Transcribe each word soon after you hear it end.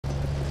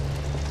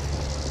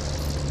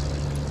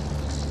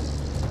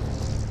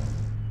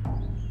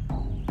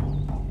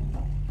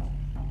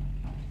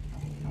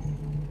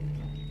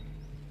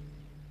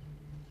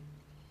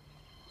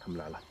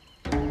来了。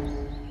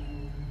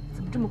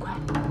怎么这么快？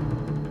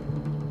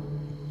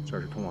这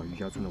是通往余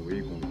家村的唯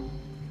一公路。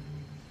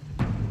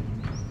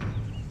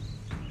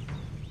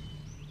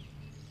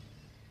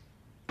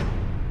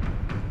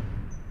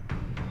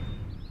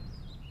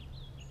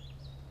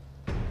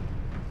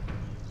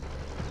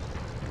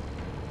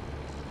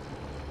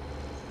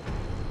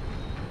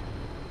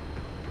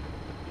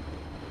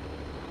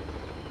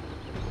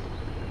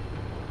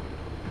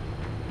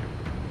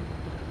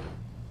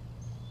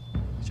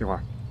杏花，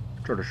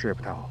这儿的视野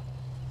不太好，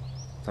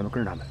咱们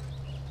跟着他们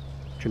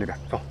去那边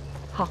走。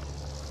好。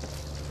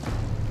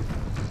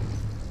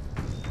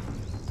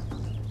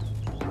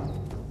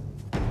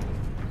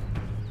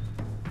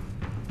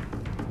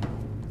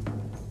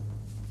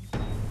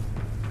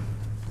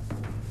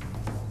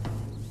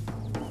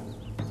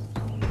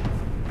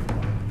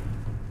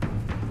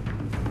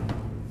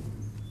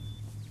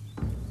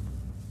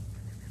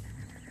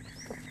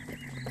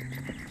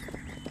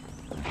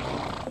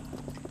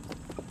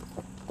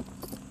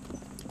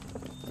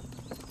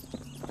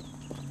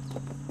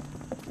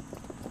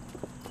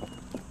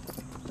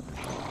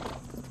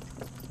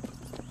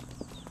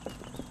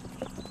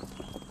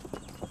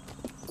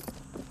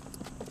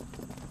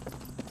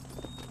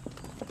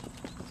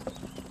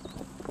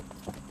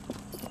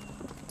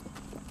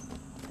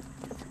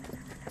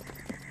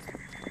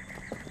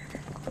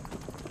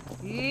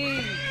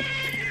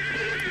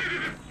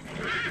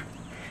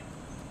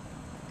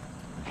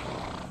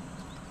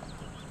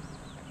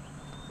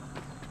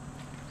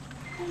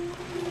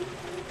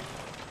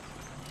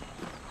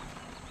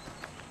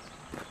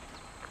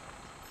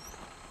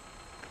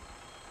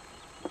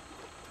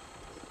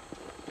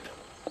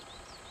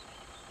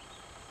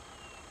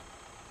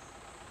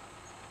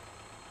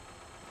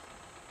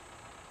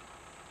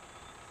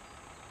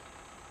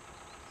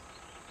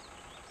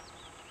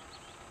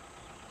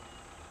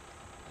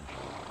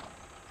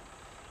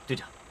队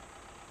长，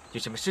有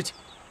什么事情？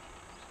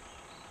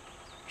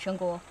神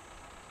谷，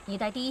你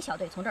带第1小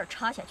队从这儿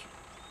插下去，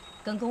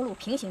跟公路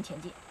平行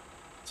前进，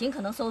尽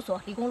可能搜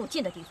索离公路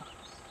近的地方。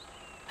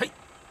嘿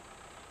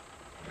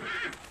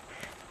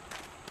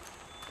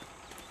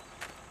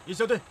，1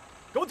小队，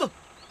跟我走。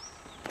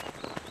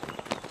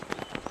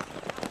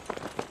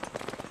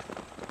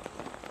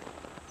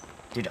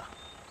队长，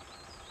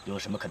有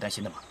什么可担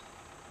心的吗？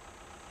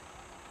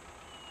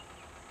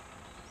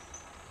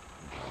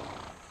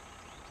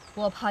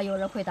 我怕有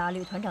人会打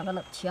吕团长的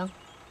冷枪。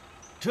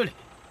这里？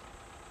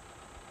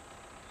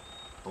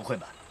不会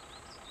吧？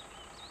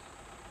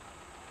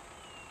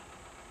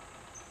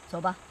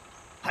走吧。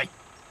嗨。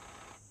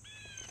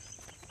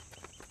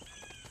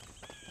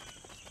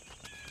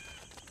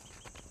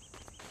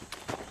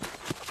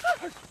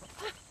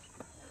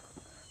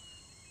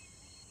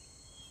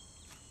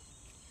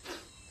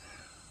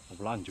我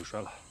不拉你就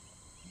摔了，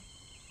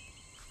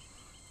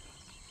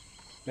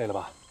累了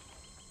吧？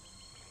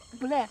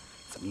不累。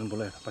 怎么能不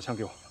累呢？把枪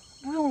给我。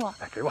不用了。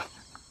哎，给我。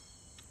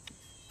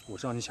我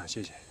知道你想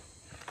歇歇，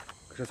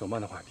可是走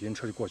慢的话，敌人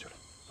车就过去了。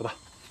走吧。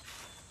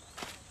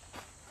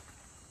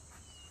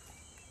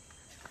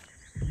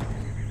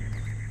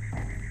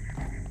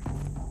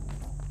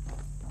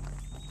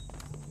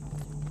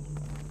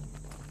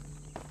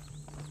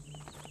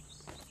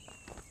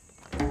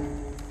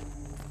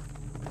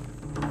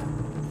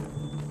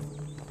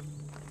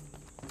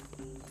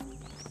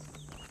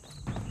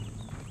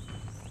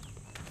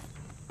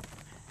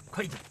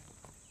快一点，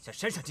向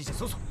山上进行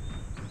搜索。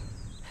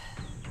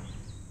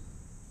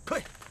快！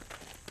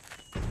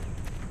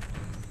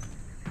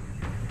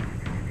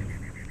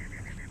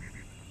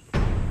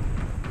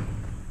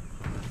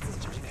自己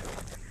小心点。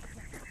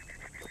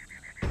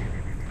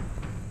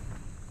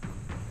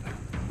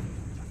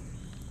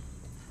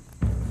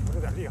我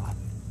这点力啊！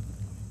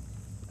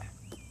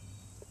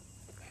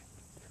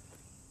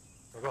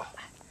大哥。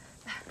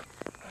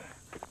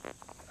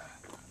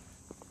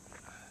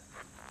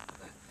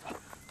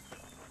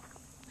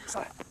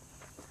 上来！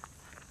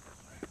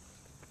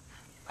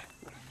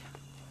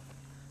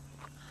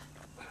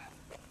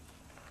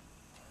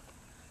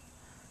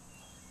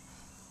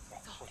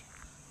走过去。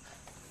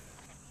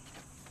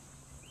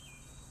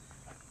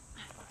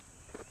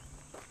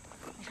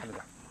看着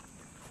点。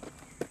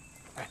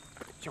哎，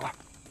菊花。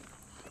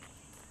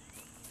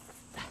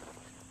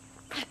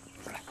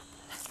出来，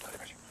到这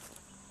边去。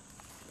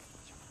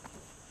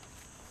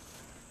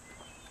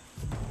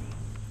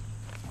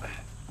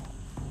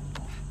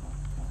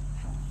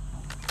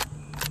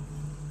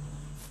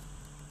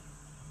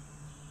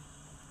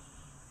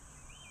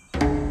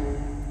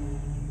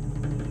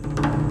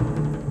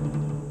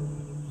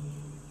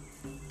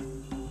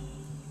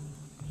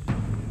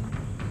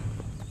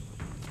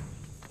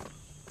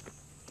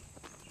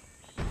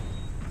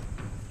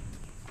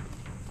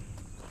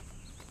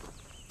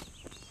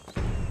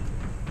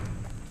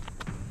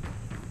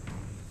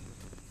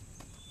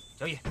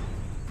小野，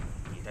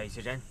你带一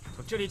些人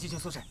从这里进行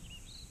搜查。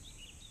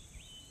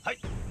嗨，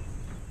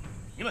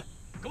你们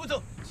跟我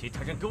走，其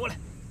他人跟我来。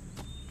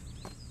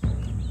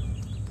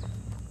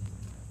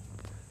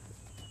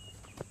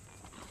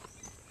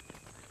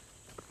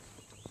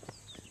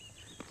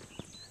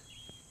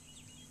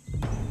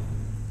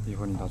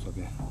说你到左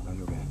边，我到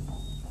右边。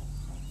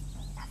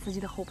打司机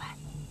的后排，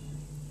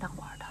当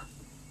官的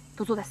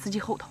都坐在司机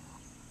后头。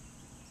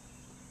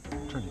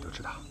这你都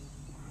知道？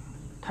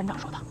团长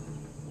说的。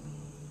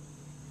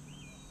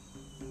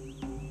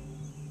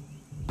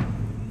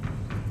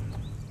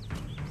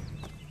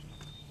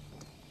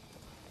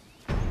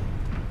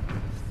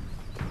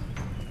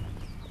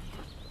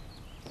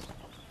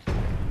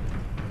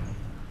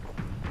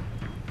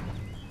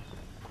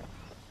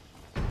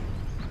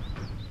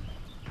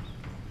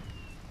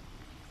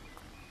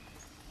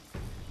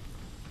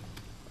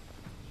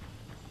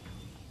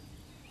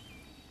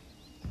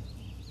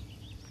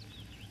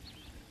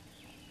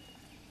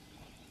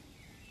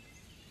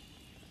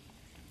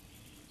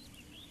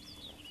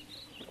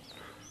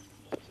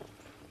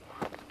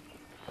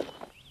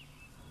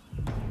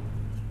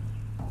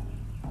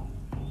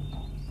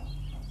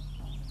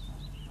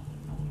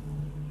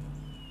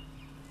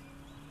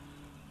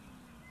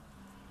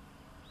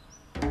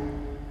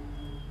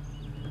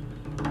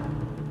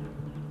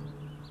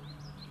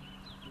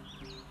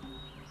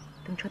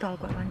等车到了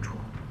拐弯处，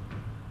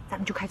咱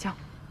们就开枪。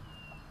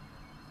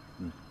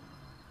嗯。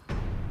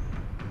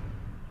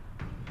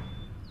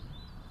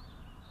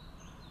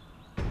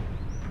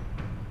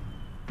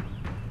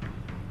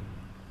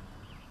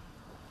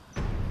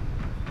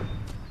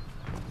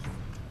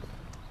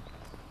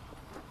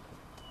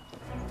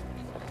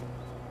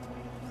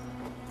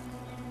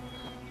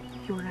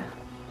有人。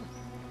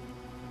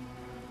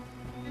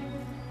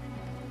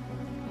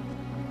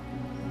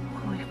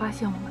会不会发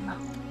现我们呢？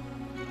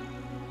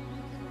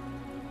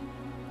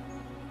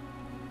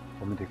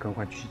 我们得更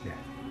换据点。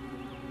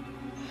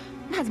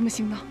那怎么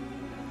行呢？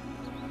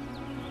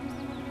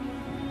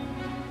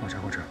往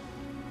前后撤，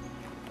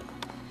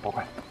拨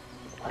快，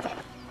快走！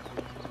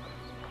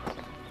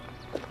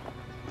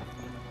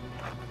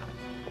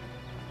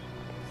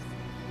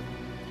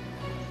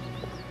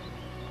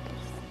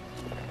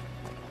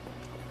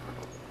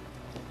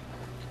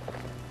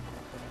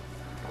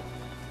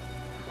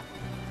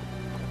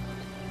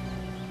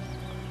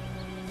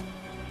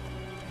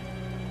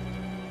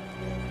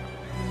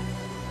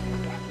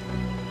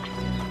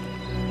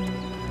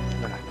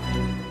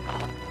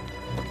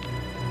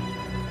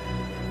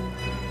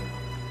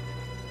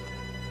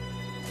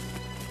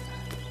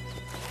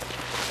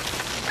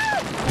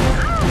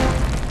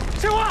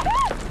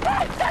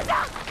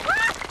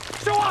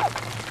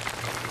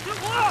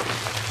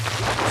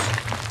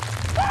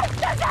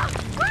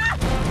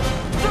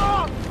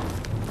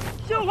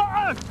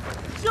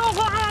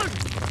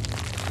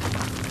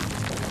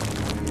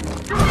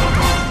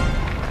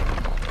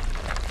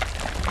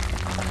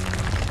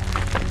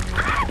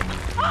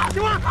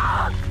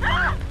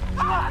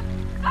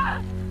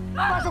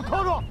把手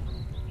铐住！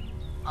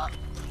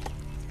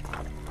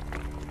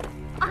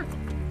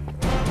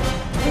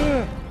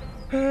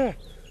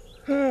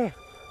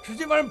使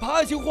劲往上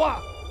爬，兴华！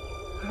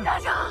大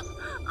强，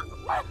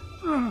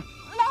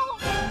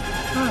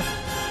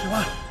兴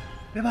华，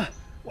别怕，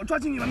我抓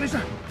紧你了，没事。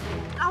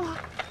拉我！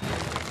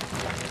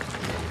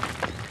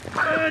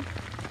大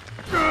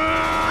强，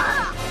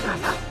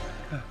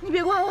你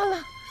别管我了，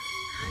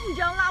你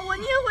这样拉我，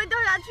你也会掉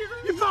下去的。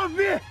你放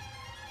屁！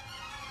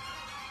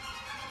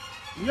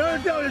你要是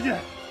掉下去，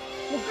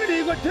我跟你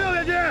一块跳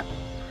下去。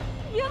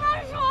别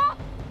乱说。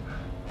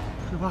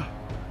兴华，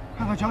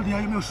看看脚底下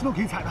有没有石头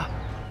可以踩的。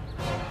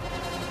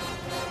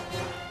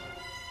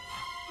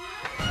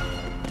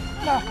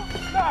 那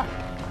儿，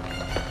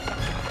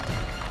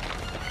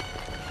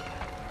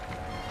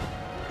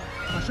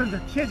把身子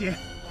贴紧，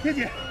贴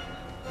紧，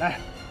来，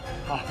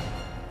好，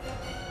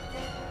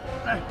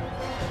来，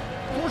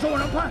左手往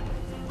上攀，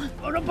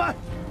往上攀，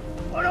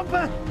往上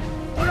攀，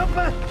往上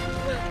攀，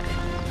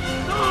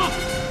走，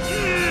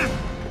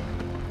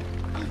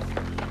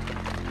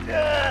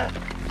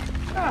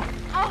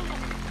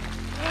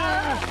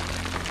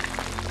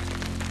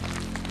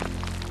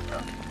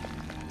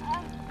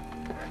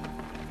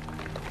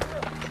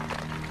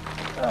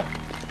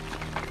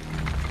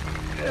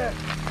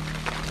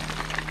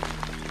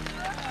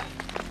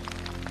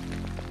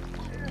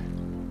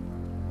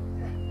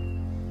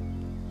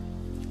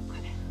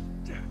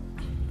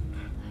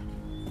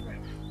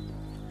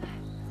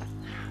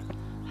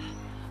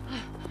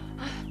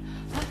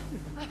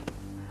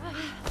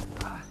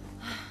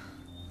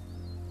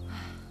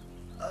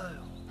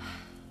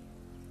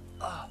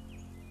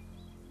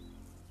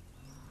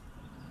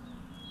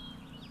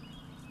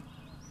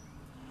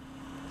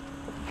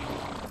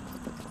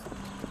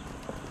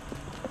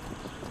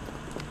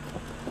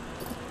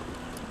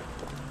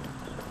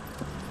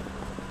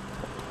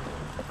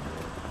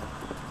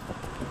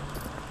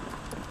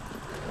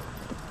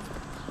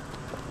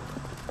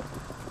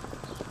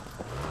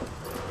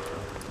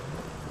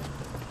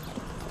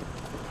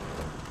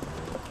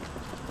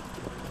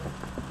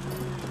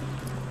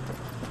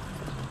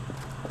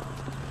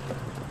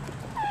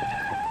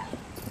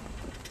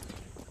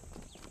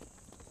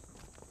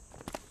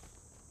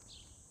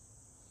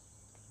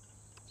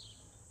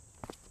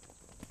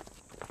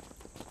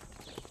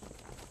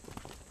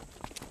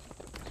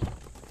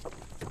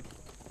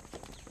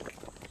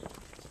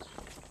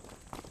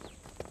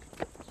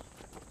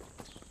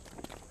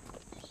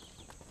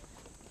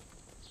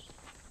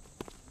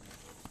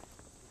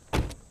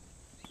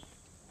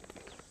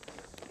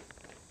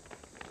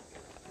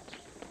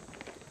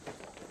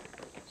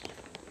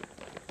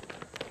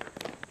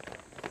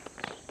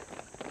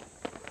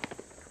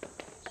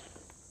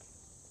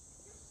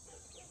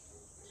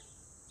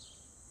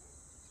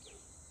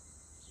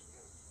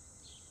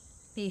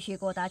必须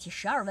给我打起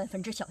12万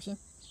分之小心，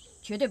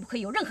绝对不可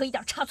以有任何一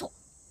点差错。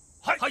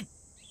嗨。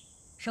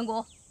神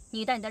谷，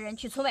你带你的人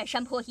去村外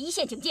山坡一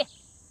线警戒。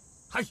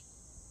嗨。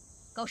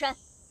高山，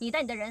你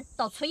带你的人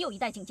到村右一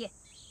带警戒，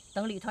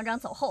等旅团长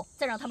走后，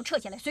再让他们撤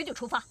下来，随队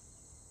出发。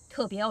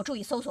特别要注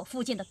意搜索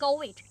附近的高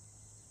位置，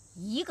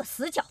一个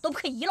死角都不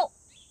可以遗漏。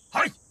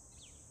嗨。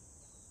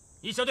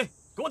一小队，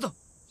跟我走。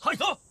嗨，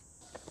走。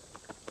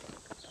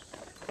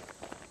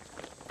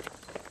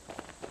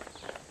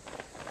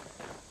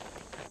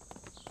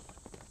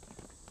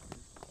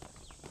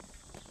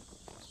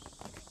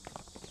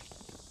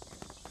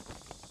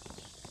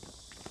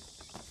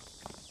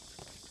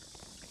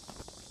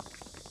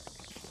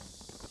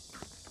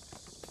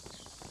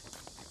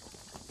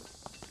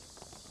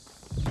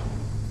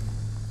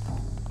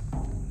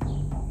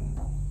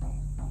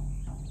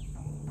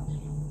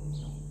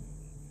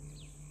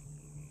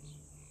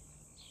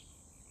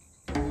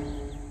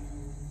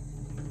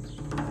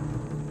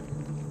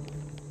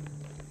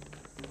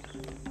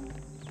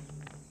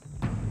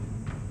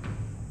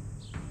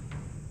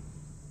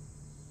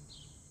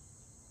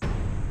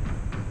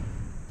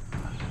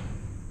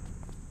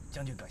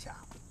将军阁下，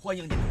欢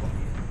迎您的光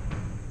临。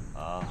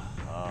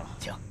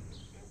请。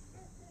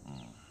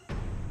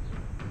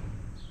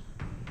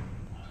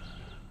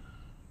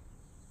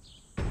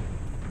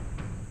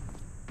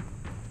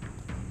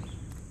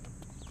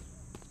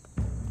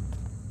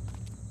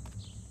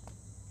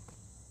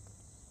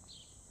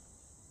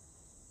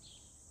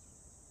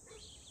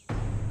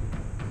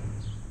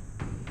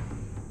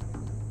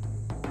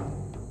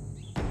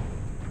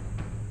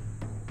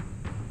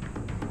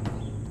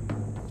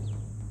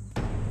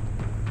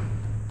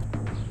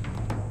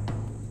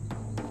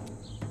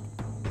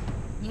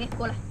你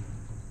过来，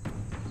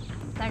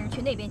带人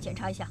去那边检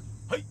查一下。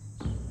嘿，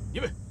你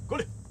们过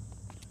来。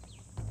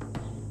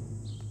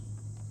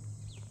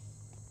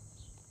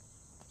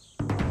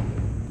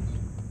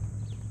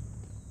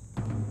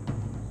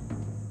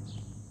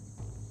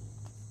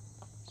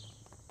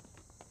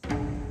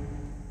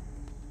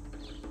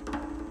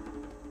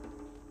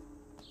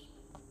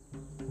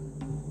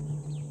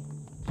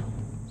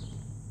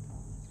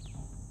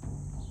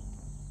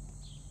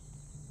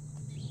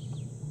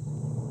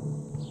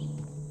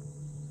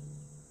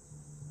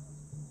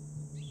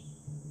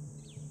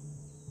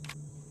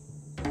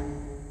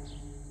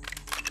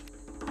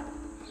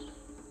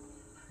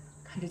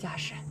看这架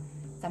势，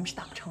咱们是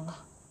打不成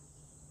了。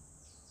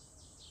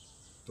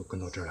都跟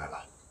到这儿来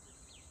了，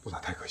不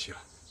打太可惜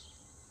了。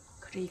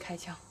可这一开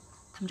枪，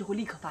他们就会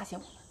立刻发现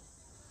我们，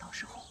到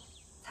时候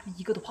咱们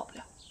一个都跑不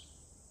了。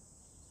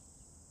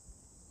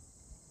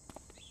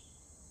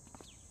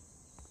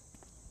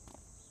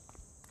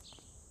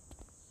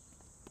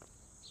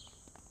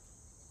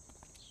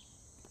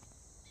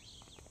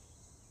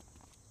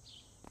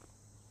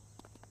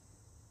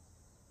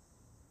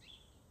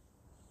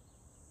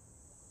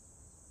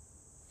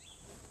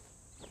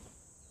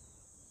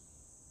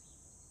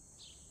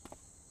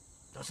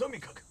到上面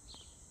看看，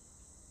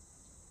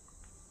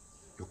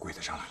有鬼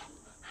子上来了。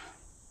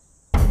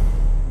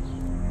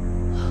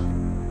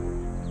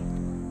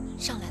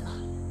上来了。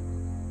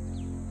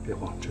别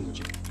慌，沉住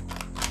气。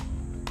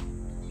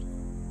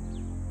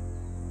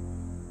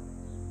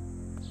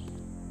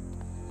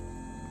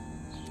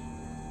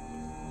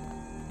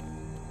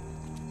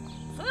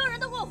所有人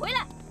都给我回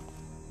来，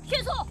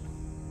迅速！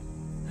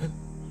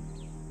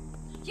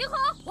集合，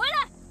回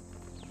来！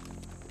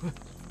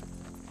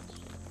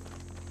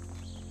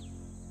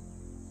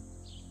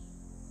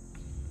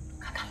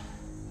看看，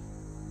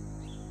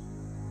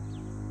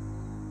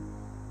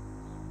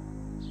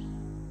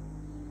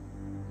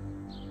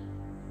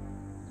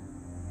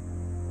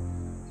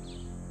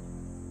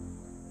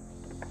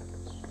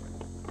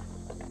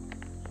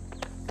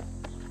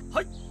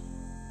嗨，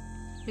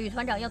吕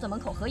团长要在门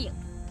口合影，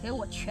给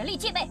我全力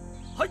戒备。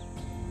嗨，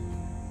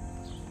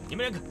你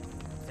们两个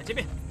在这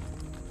边。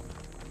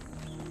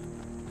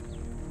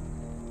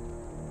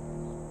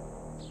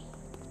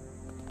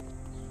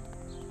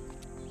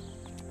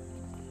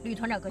吕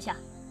团长阁下，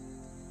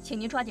请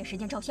您抓紧时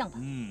间照相吧。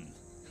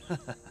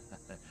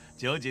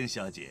酒井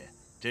小姐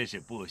真是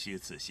不虚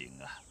此行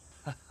啊！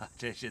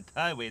真是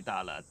太伟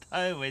大了，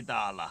太伟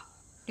大了！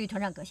吕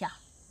团长阁下，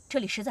这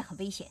里实在很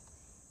危险，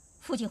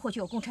附近或许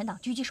有共产党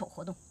狙击手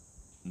活动。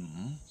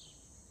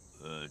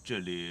这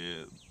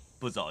里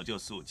不早就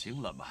肃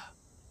清了吗？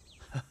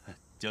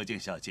酒井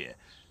小姐，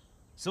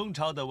宋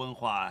朝的文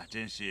化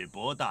真是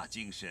博大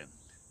精深，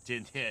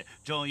今天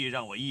终于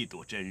让我一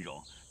睹真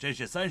容，真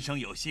是三生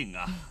有幸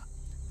啊！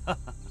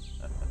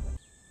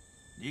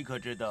你可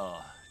知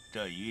道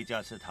这瑜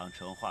伽寺堂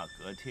成画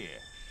阁帖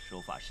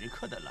书法石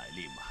刻的来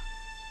历吗？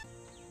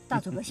大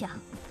佐阁下，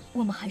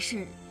我们还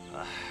是……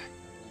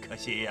可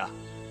惜呀，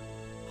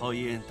后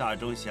因大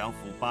中祥符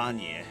8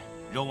年，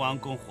荣王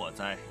宫火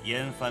灾，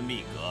严藩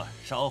密阁，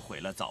烧毁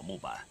了枣木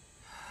板。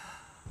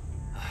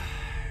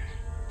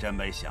真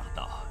没想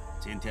到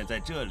今天在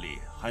这里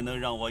还能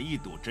让我一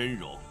睹真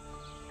容，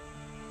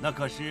那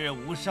可是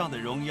无上的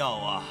荣耀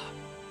啊！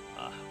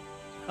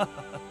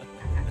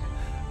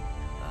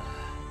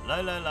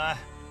来来来，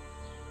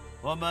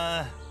我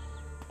们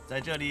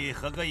在这里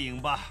合个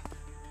影吧。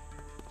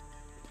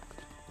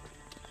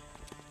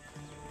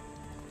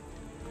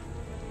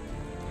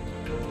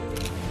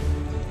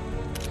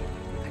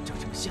看长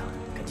什么相，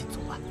赶紧走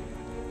吧。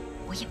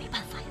我也没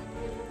办法呀，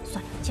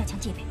算了，加强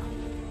戒备吧。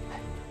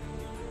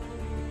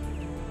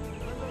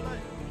来，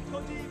靠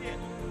近一点，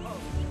好，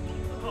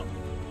很好，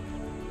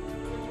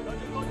大家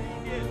靠近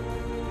一点，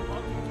好，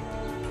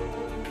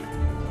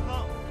很好，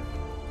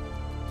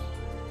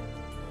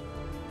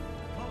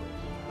好，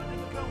大家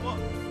都看我，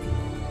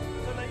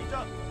再来一张，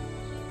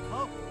好，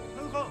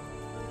很好。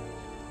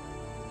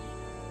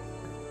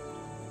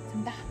怎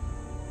么打？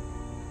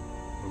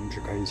我们只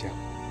开一枪。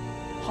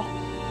好。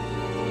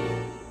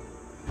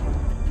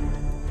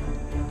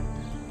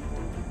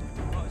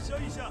好，消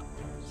一下，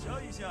消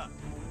一下，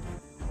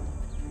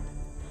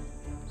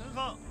很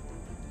好。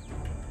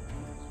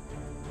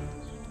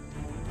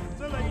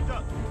再来一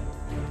张。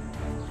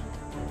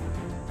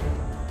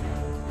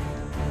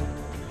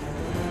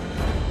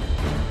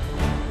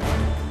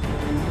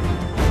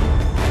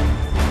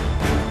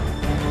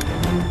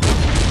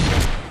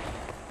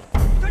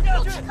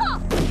有刺客！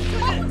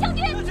保护将军！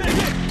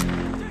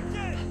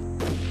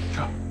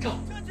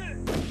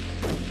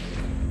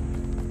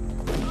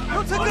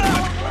有刺客！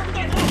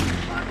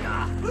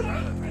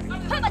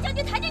快把将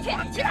军抬进去，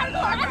其他人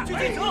跟我来！去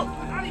进城！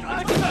有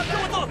刺客，跟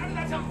我走！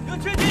有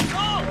去进城！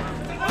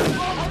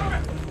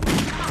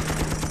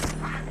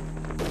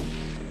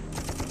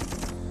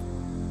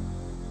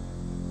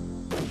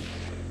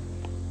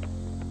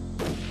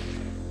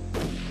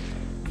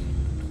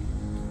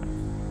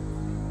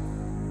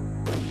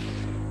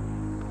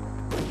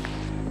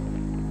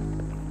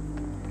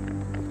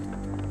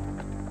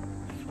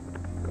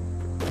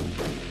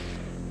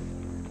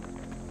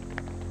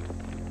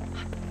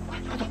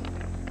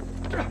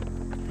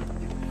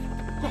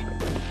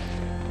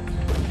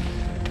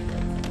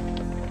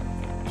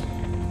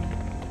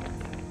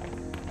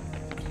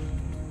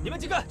你们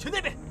几个去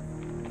那边，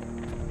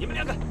你们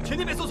2个去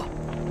那边搜索，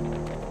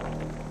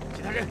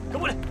其他人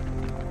跟我来。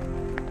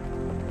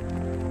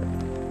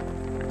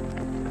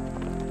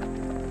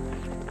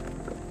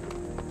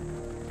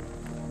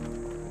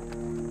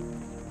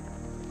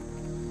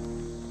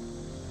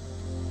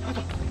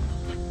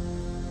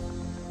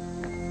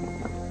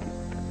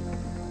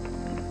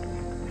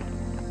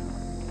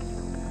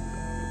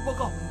报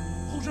告，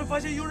后山发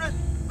现有人，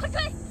快追！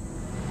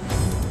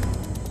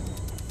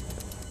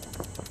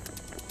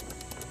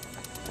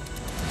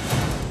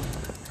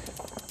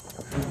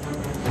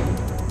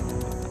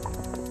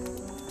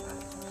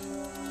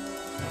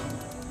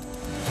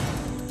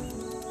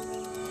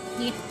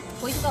你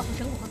回去告诉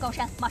神谷和高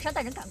山，马上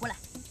带人赶过来，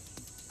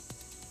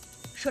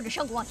顺着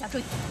山谷往下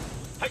追。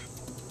嗨！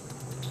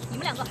你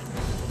们2个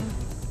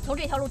从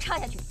这条路插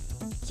下去，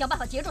想办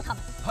法截住他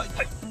们。嗨！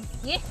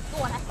你跟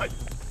我来。嗨！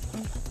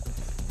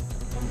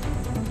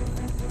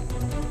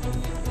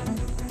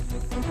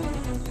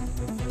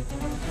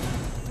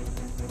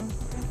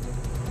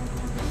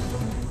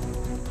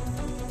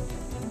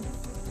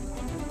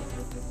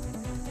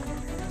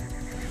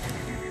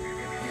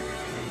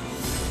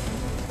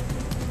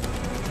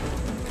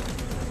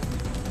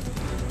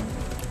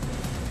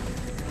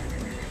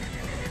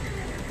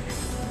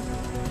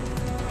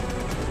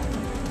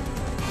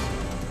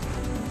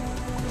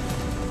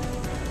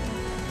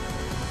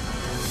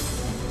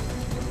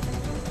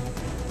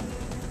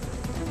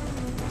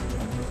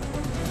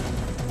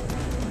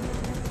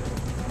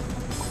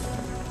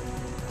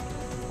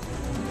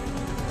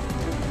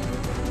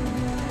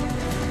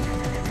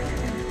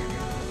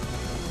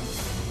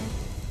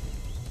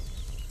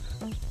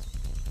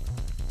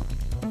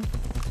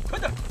快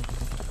点，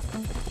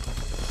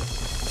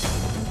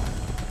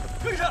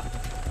跟上！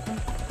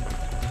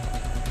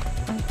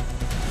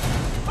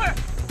快！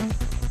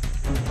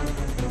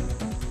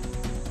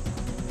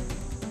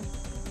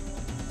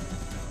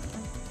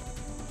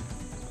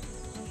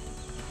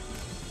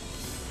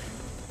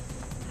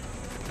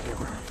这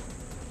会儿，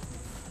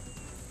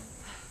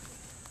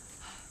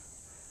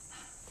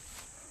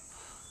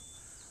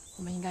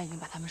我们应该已经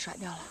把他们甩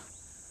掉了。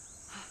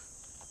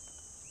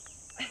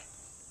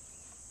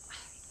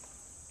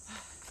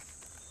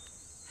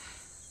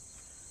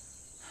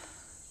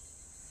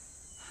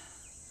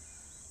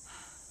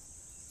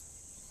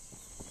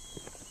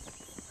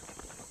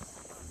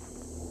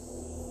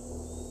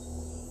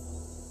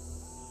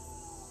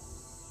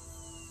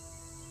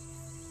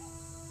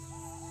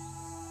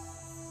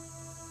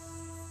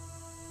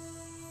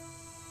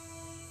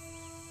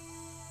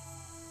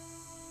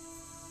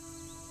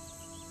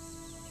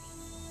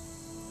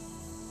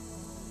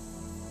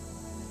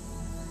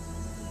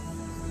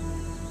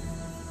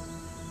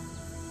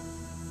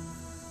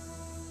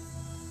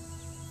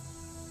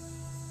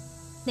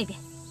那边。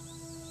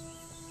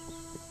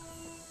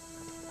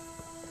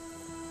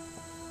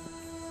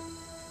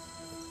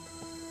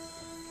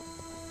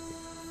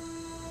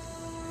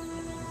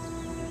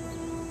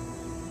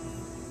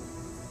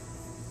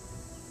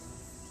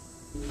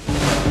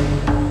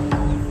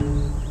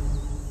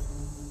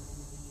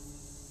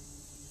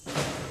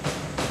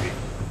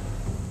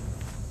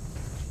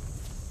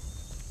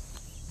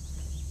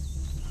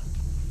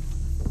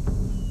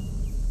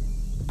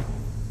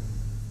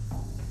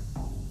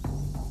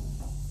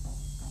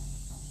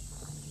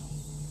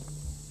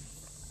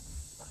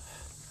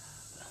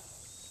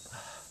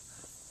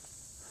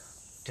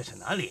这是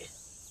哪里？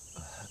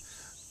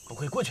不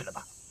会过去了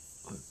吧？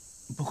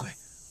不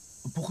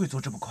会走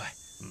这么快。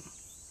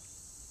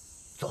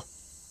走，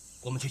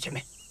我们去前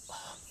面。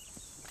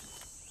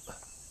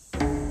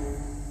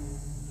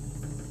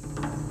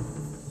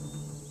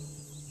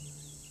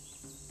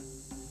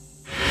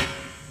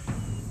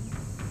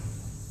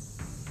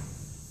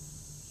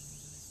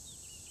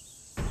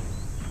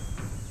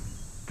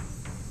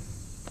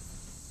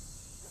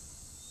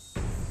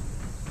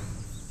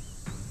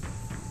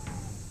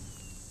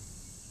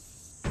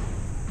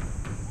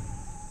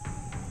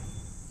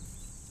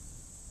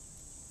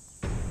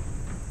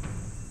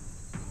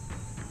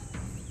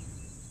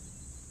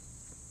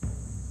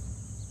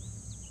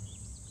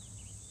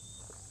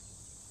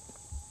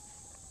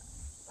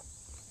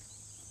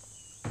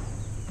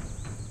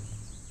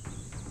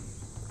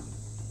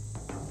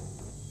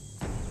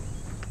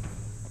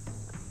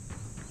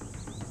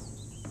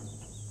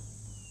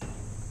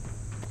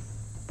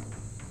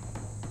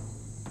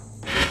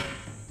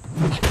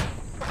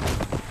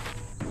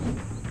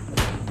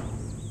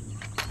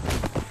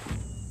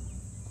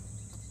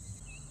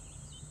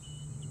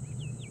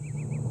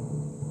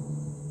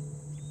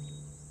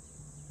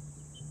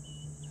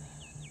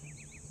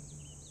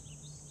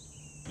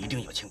一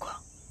定有情况。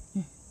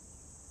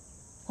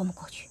我们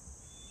过去。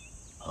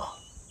哦。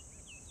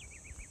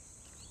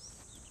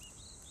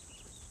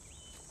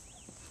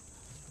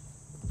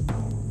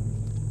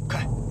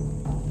开。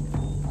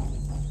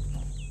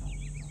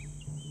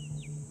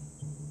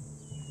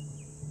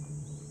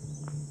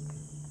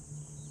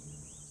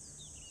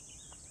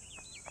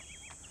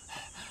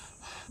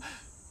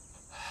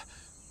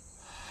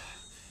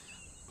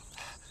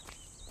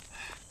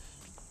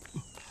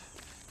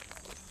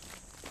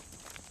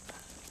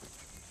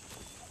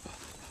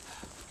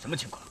什么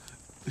情况？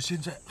现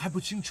在还不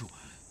清楚，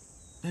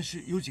但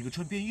是有几个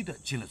穿便衣的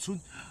进了村。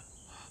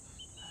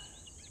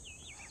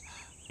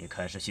你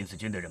看是新四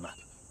军的人吗？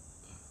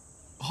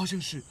好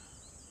像是。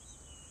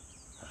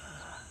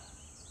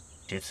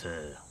这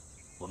次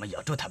我们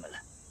咬住他们了。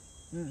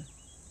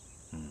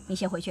你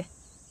先回去，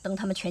等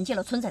他们全进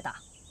了村再打。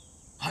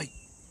嗨。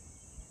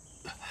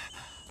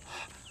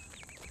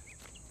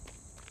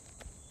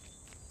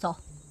走，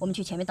我们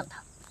去前面等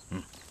他。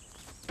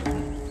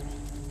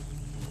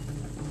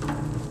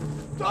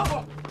走！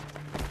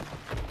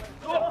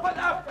走，快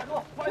点！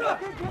快点！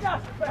别点！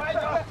快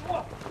点！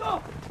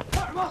走！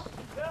干什么？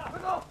快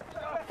走！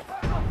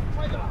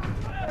快点！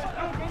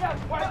别点！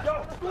快点！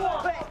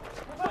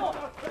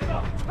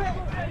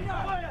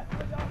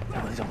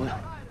小姑娘，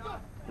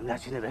你们俩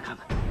去那边看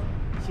看，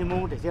新蒙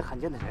古这些汉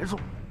奸的人数，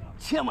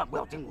千万不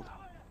要惊动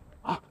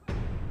他，啊！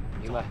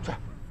明白。去。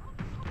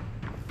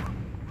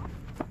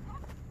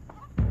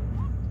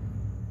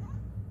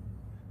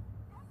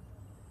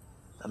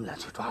咱们俩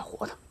去抓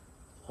活的。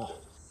哦。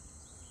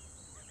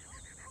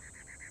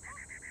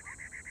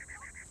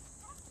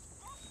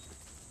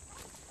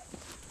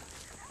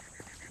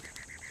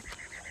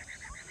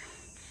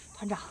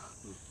团长，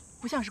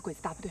不像是鬼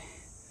子大部队。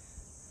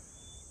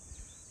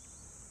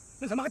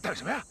那咱们还等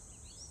什么呀？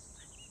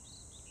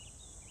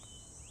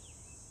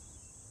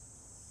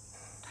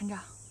团长，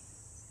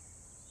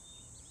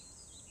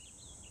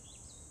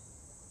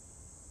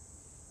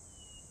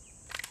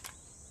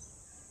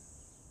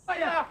快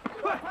点！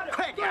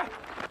快点！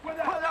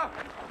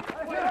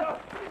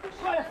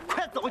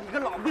快走，你个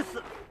老逼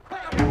死！快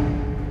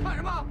点！看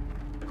什么？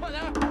快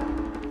点！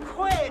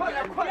快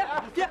点！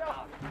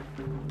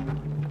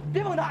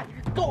别碰他，你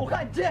个狗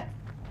汉奸！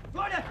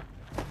快点！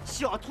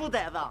小兔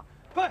崽子！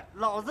快！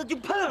老子就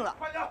碰了！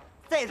快点！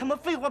再他妈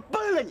废话，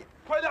崩了你！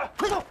快点！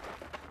快走！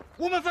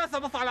我们犯什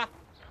么法了？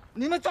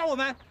你们抓我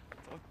们？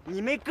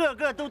你们个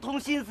个都同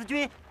新四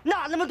军，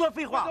哪那么多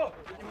废话？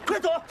快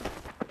走！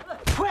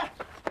快！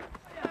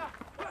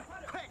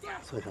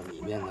村上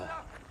里面呢，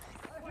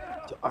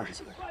就20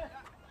几个人，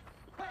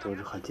都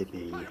是汉奸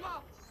便衣。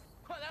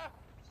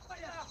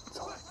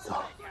走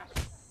走。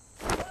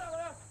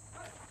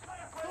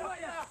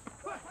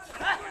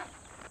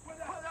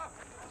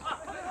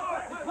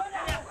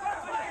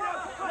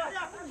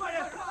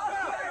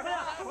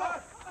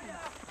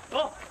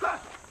走，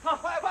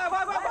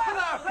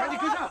快！赶紧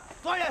跟上！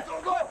左眼，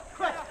走，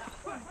快！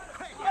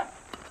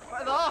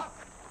快走！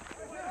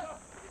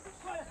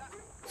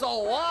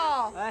走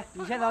啊！哎，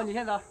你先走，你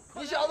先走。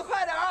你小子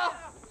快点啊！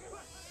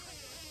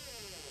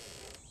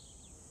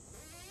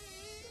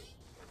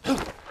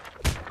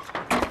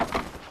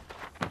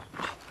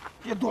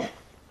别动，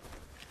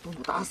动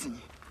我打死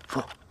你！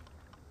说，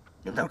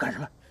你们在这干什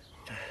么？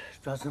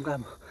抓村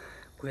干部，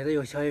鬼子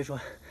有消息说，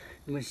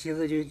你们新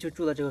四军就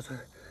住在这个村。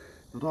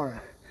有多少人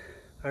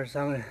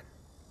？23个人。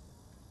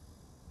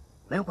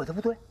没有鬼子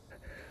部队？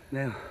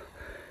没有，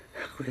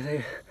鬼子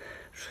也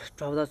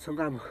抓不到村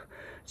干部，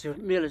就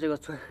灭了这个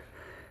村。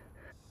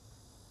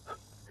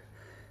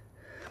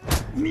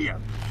灭！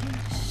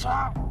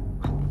杀！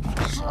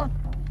杀！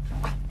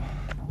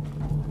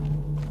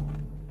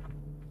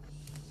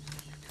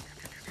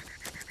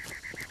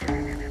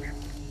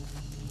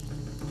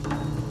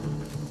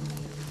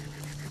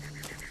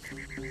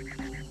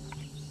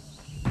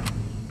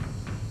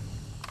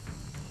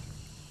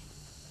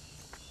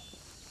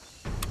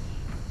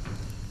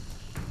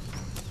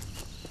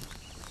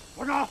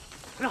团长，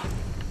团长，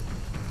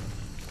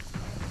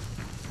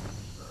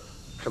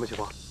什么情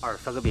况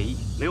？23个便衣，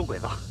没有鬼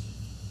子，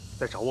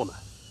在找我们？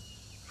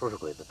说是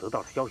鬼子得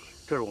到了消息，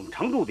这是我们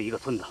常住的一个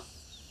村子。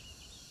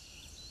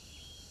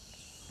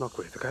那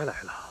鬼子该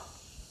来了，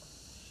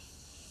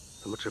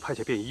怎么只派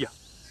遣便衣呀？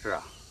是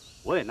啊，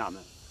我也纳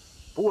闷。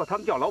不过他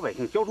们叫老百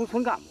姓交出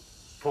村干部，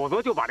否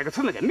则就把这个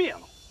村子给灭了。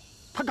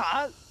他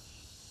敢！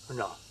村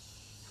长，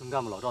村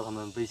干部老赵他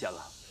们危险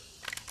了。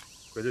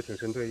鬼子挺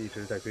身队一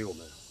直在追我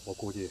们，我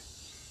估计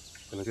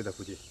可能就在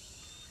附近。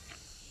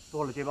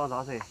多了这帮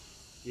杂碎，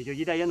也就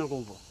一袋烟的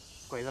功夫，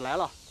鬼子来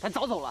了，咱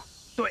早走了。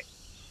对，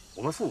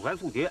我们速战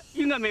速决，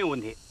应该没有问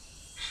题。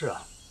是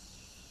啊。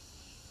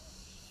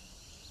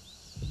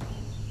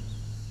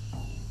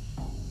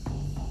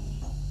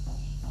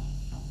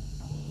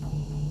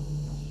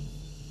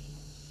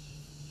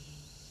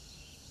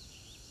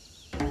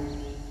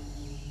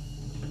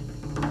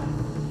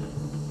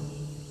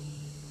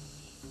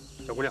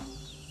小姑娘，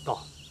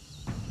到，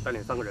带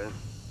领3个人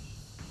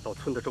到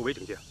村的周围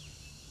警戒。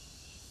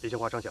李金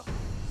华、张响，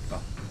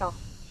到。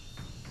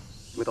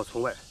你们到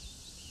村外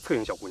策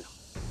应小姑娘。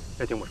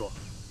先听我说，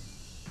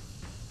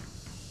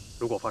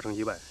如果发生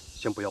意外，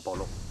先不要暴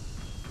露。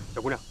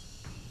小姑娘，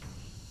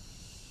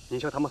你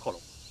向他们靠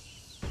拢，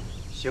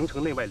形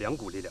成内外2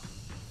股力量，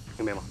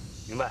明白吗？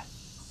明白。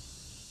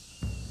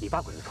你怕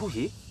鬼子突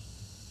袭？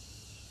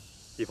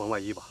以防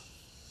万一吧。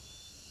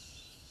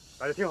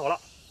大家听好了。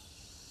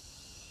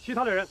其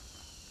他的人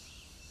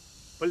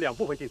分2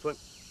部分进村，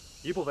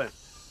一部分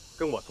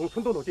跟我从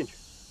村东头进去，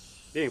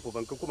另一部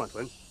分跟顾满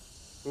屯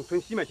从村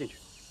西面进去。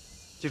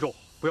记住，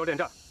不要恋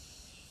战，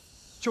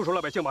救出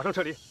老百姓，马上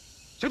撤离，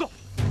行动！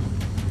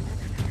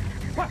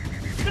快，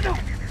跟着！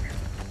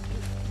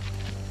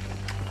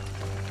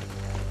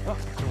啊，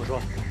听我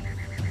说，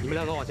你们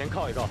2个往前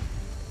靠一靠，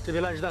这批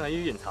烂实弹难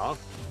以隐藏。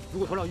如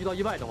果团长遇到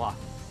意外的话，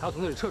还要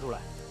从那里撤出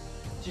来。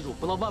记住，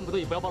不到万不得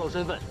已不要暴露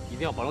身份，一定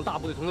要保证大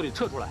部队从那里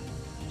撤出来。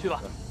去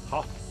吧。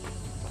好。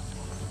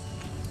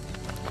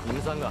你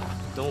们3个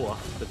跟我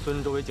在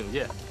村周围警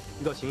戒，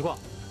遇到情况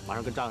马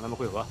上跟张亮他们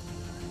会合，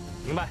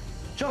明白？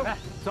是。哎，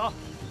走。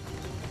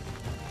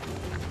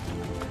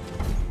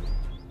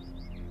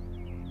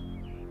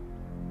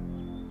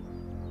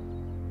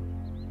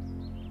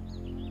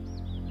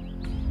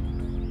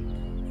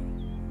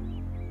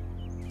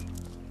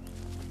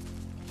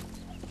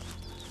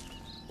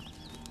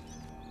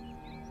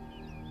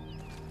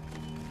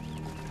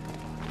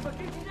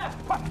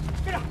快，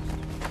跟上！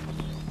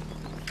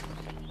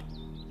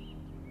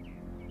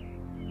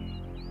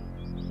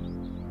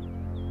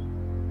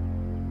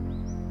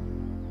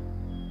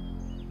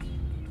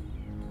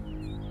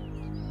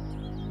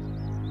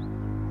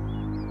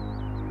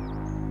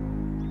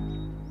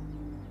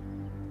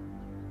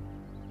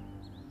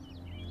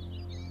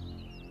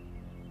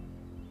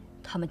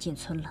他们进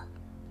村了。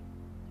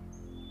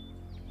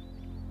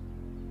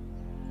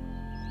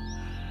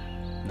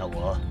那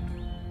我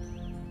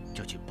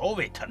就去包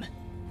围他们。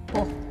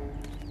不，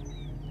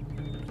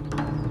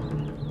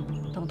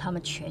等他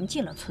们全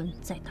进了村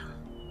再打。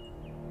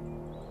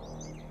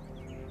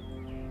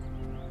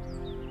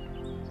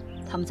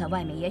他们在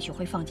外面也许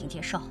会放警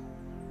戒哨。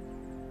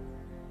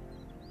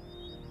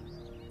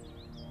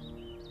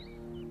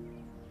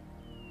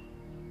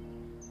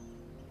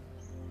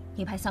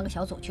你派3个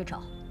小组去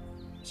找，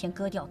先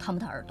割掉他们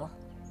的耳朵。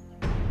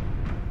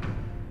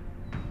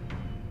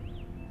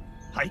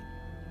嗨，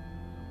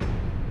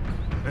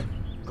哎，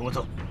跟我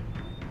走。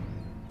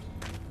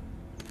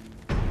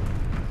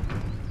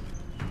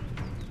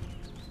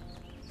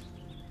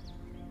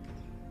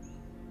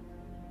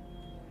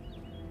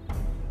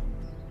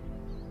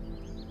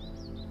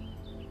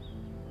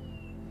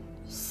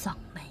丧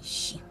门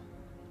星，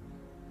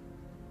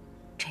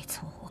这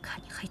次我看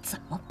你还怎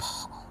么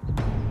跑！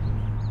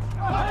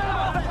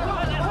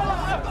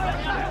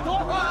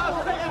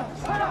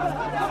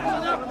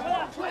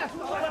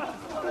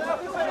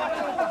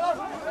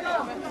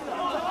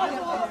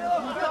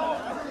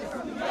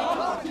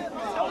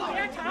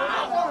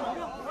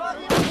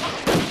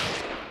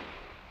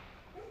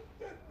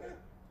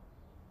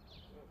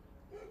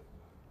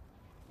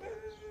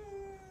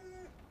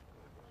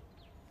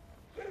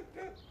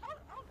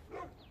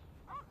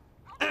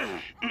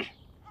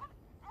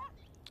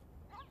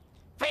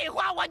废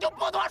话我就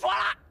不多说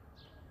了，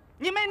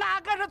你们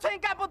哪个是村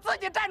干部自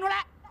己站出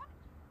来，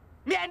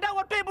免得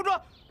我对不住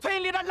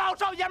村里的老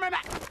少爷们们。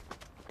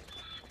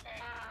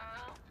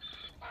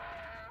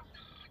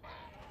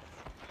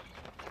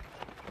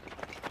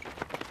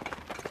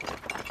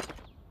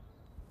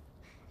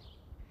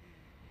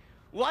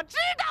我知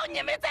道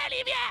你们在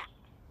里面，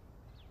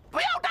不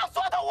要当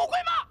缩头乌龟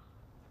吗？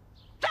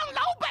让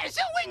老百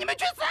姓为你们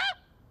去死？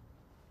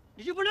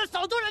你就不能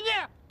少做人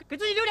家，给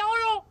自己留条后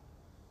路？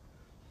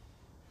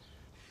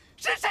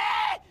是谁？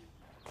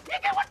你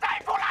给我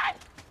站出来！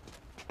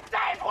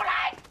站出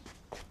来！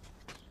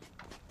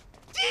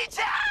机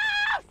枪！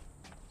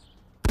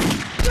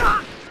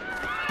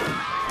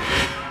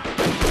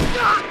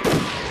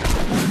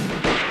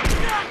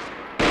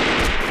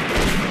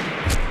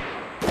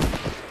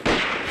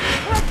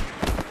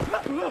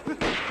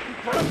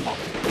往上跑！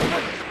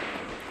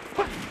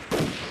快，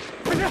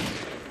快点！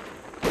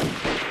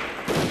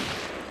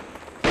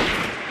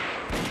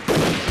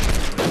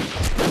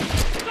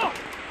到！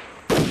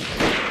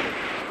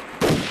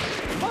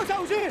方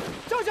向有信，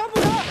招降不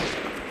成！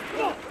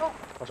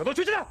把手都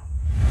举起来！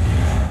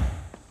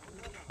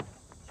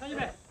乡亲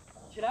们，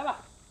起来吧！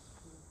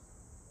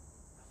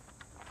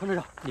团团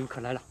长，你们可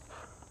来了。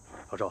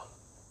老赵，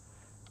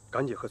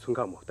赶紧和村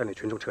干部带领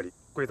群众撤离，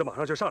鬼子马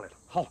上就上来了。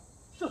好，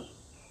是。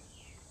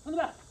同志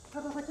们，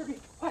快撤离！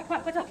快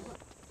撤！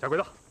贾鬼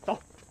子，走，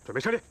准备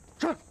撤离。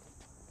是。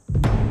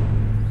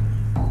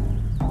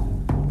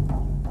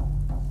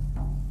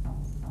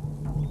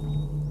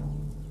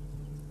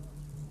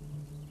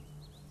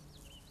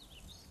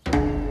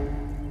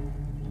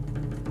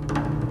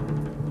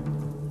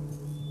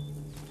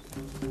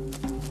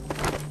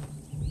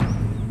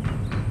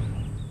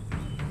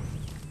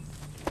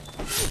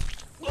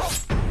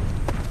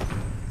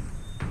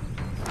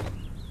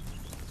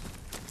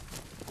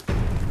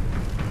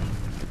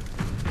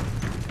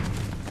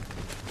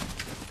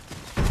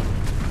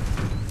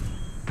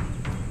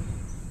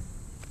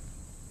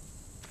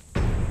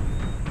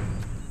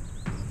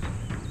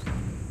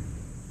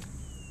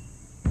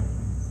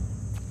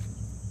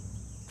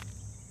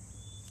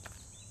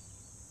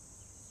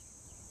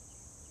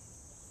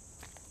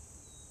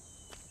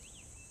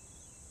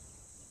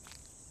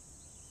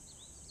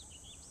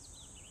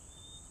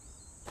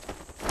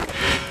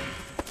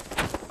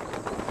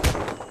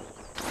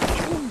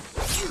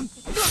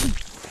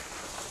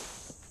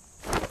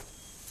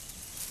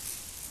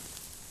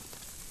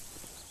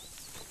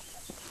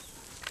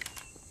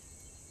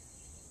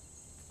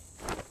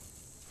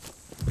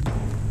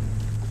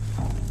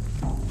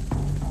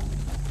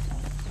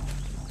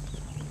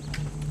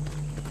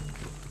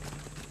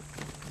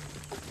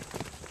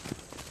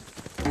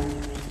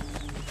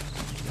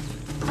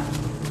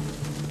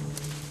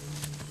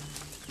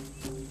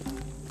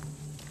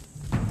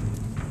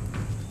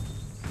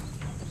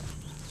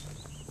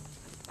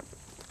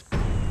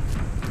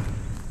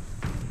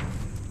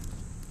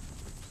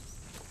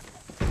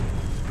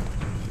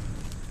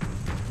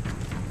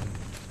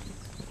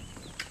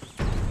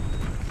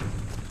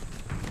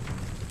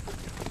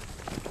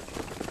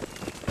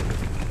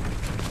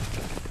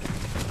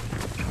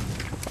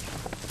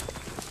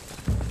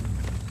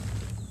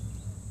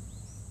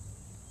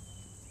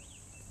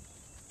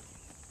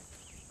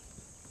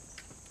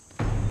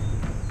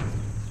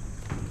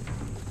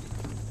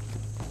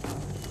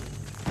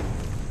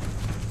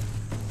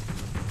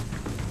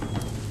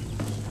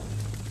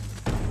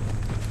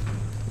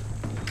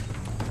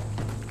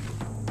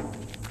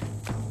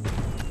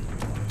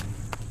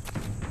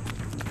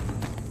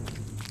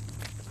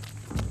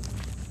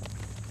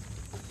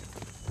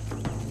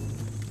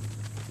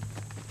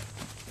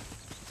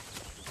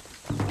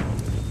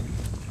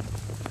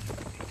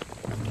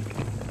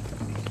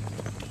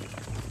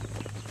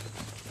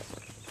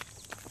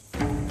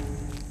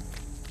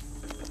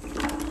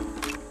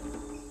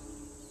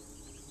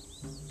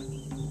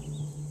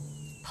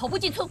跑步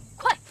进村，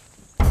快！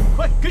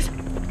快跟上！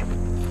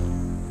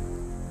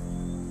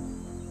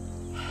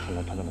看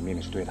来团长的命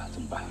令是对的，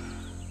怎么办？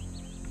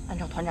按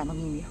照团长的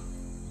命令，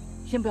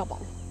先不要暴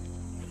露。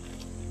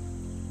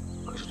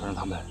可是团长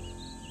他们，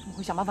我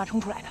会想办法冲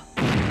出来的。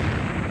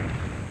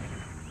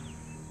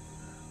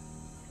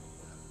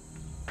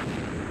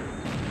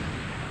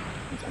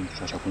你咱们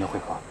找小姑娘会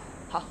合。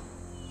好，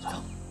走。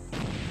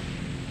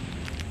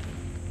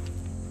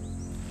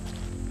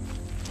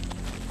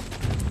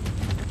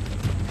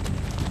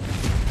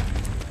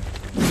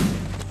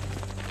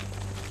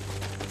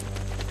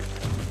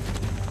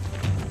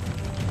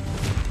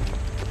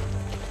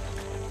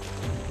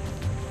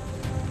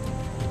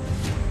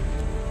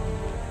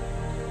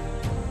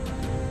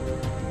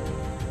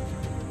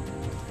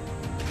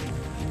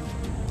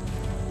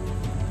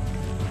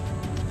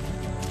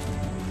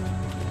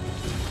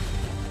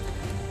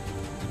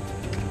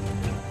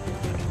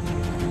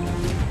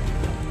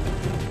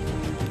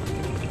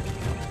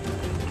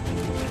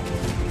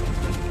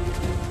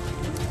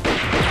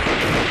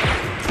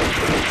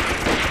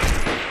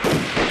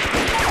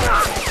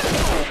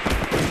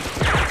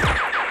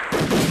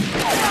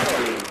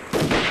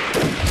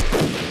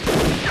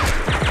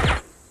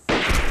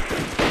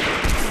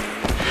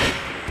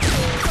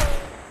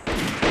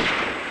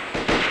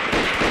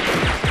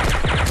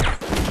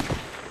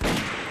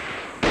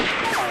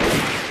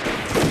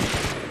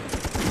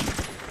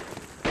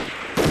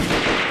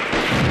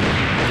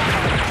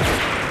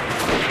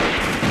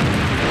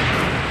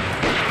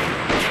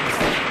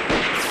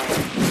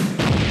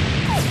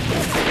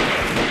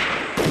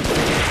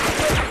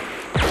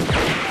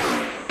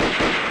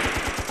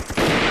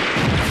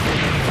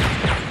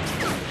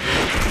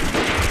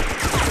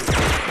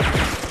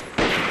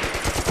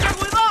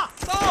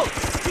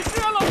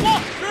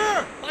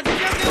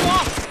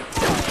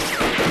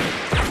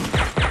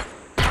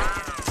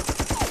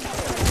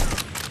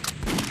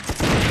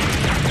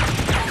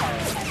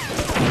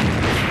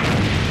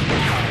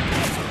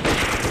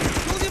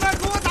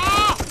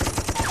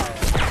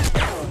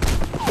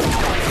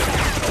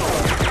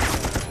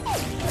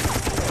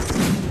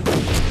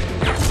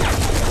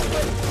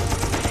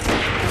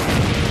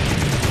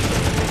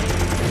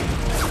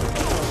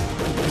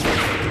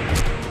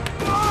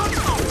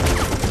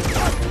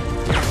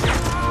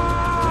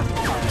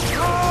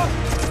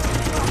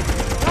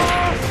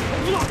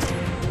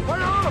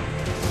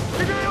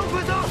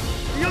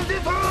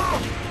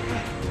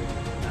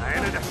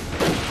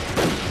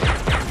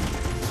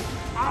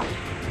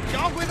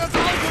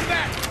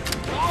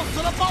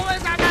速的包围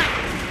他们。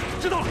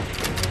知道了，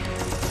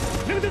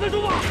能顶得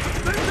住吗？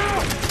能吃，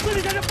自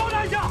己在这包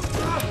扎一下。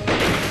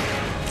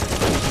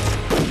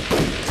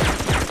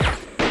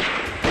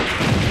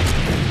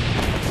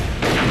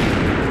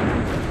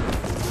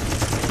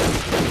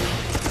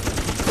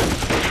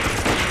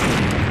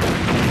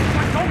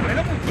把小鬼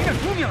子不急着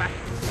冲进来，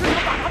是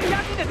想把他们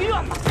压进这个院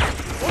子。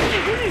我们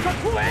一直逆转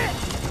突围，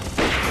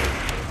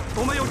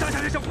我们有扎下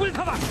人手不理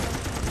他们。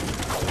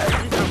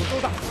一切我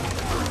收到，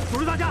组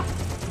织大家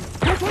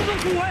从村中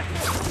突围。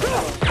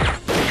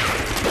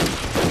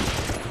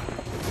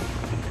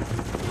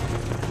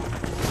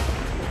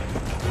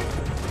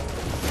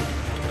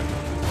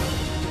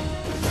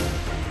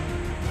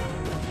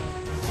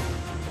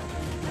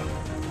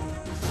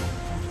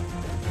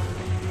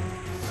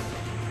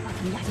把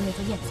他们压进那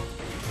座院子。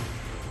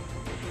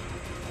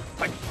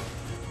快！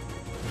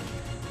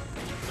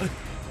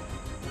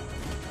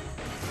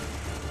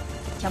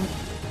乔木，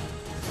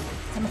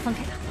咱们分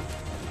开他。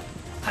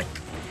嗨！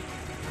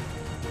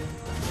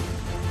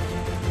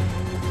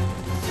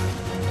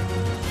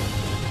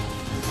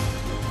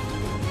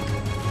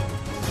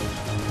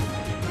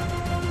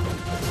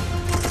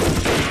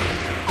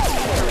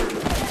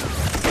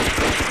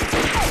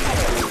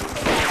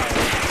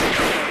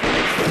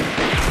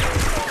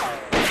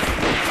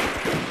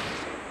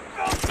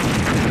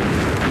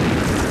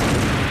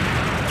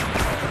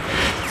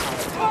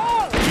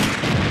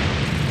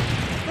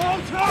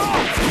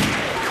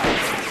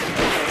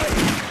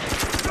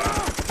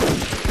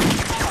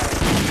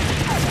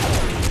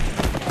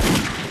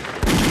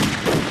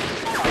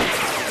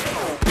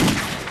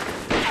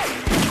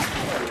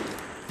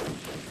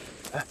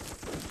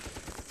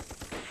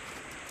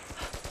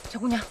小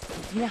姑娘，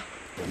怎么样？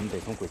我们得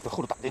从鬼子后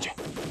头打进去。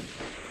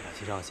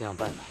局长，想想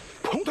办法。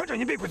彭团长已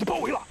经被鬼子包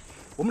围了，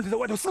我们得在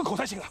外头嘶口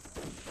才行啊！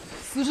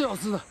撕是要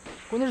撕的，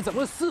关键是怎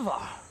么个撕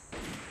法。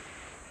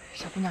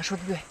小姑娘说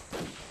的对，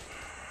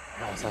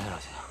让我想想。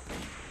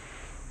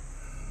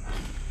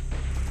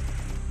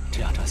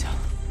这样，张翔，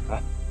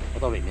我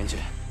到里面去，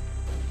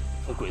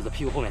从鬼子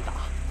屁股后面打，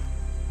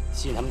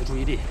吸引他们的注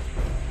意力。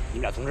你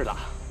们俩从这儿打，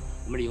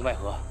我们里应外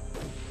合。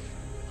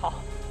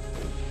好。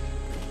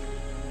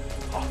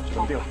好，就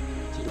这么定了。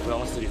记住不要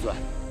往死里钻。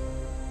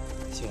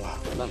杏儿，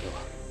子弹给我。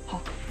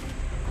好。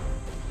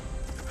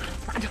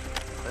拿着，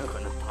狠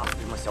狠地打死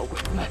这帮小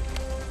鬼子们。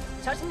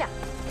小心点。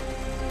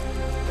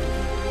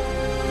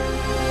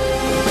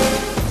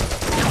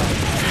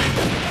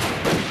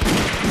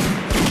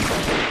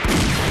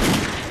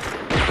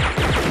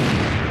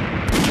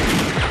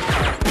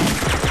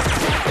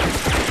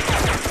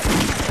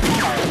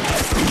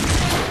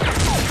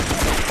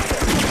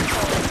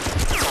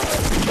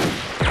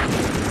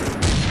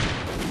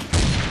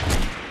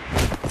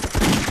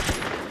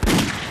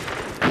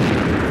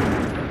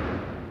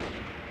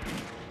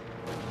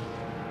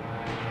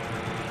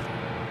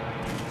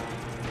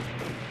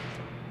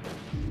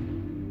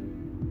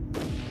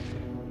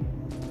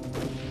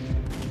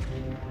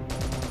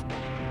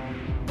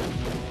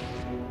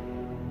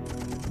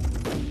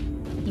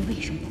你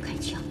为什么不开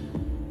枪？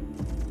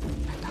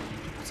难道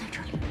你不在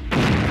这里？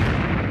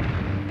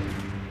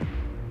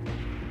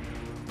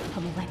他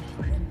们外面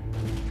有人，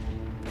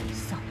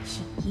丧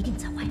信一定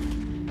在外面。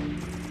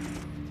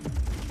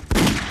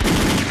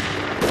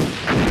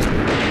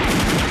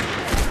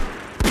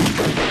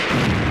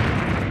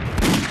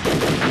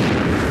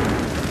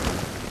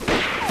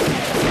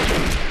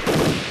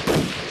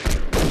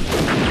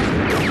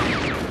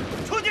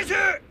冲进去！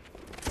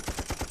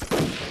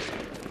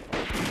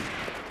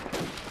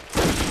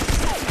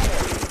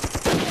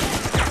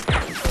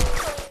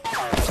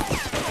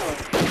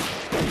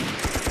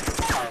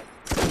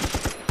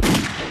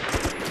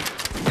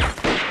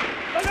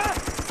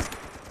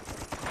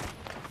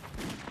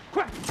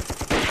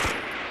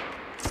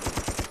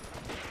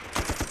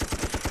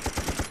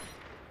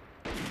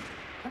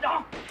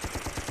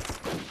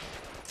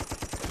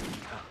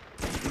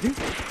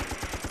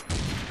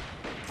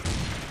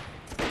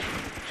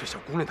是小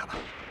姑娘他们，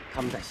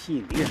他们在吸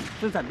引敌人，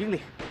分散兵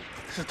力，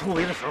是突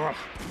围的时候了。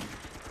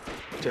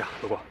这样，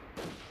罗光，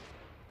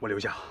我留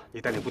下，你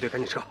带领部队赶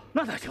紧撤。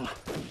那咋行了？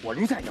我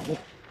留下掩护。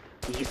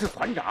你是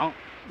团长，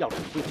要指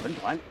挥全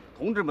团，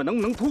同志们能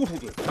不能突出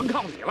去，全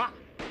靠你了。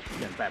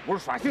现在不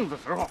是耍性子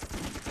的时候，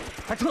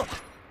快撤吧。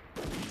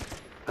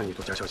那你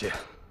做假小姐，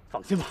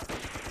放心吧，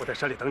我在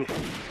山里等你。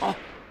好，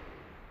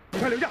你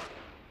快留下，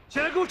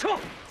先来给我撤，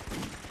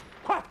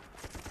快！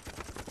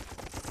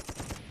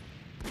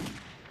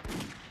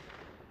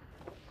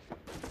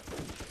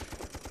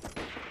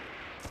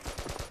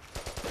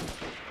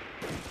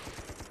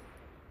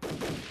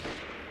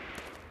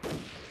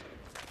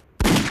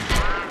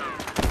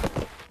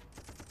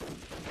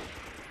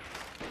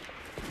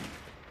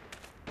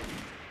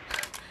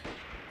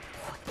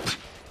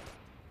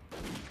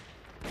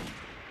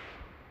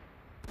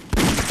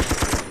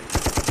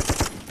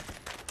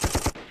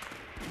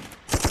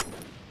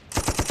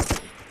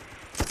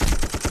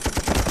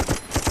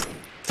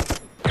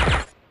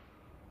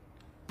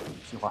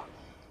计划，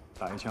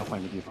打一枪换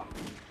一个地方，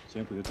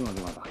先鬼子重要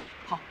地方打。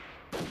好。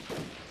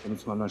咱们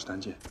从乱世谈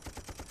起。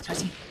小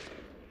心。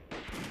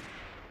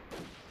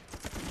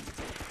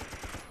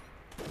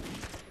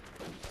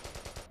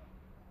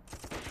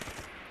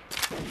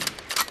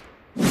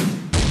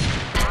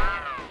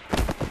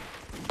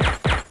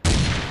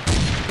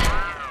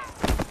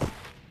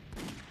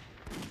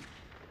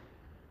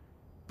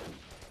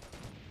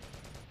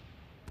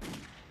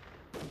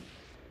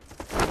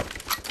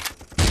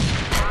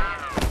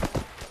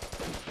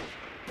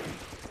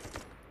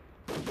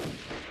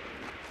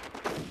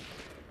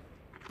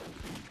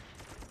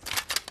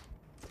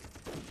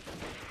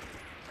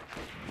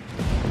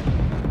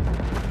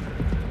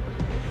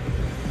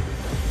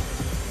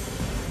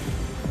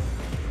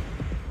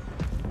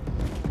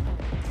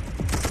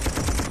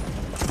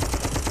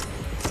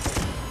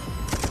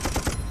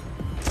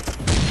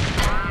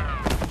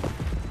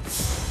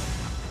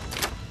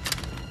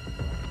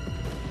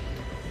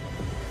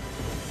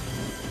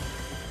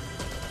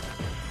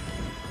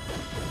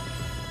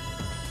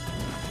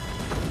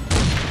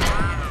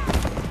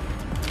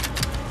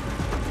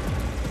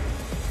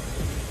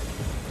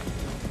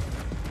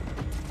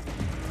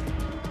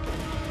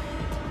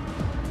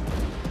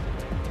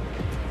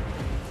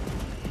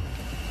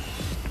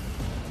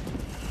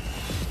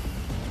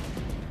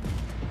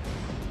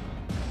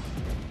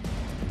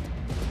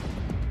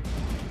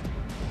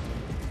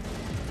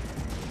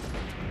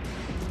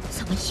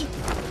 文信。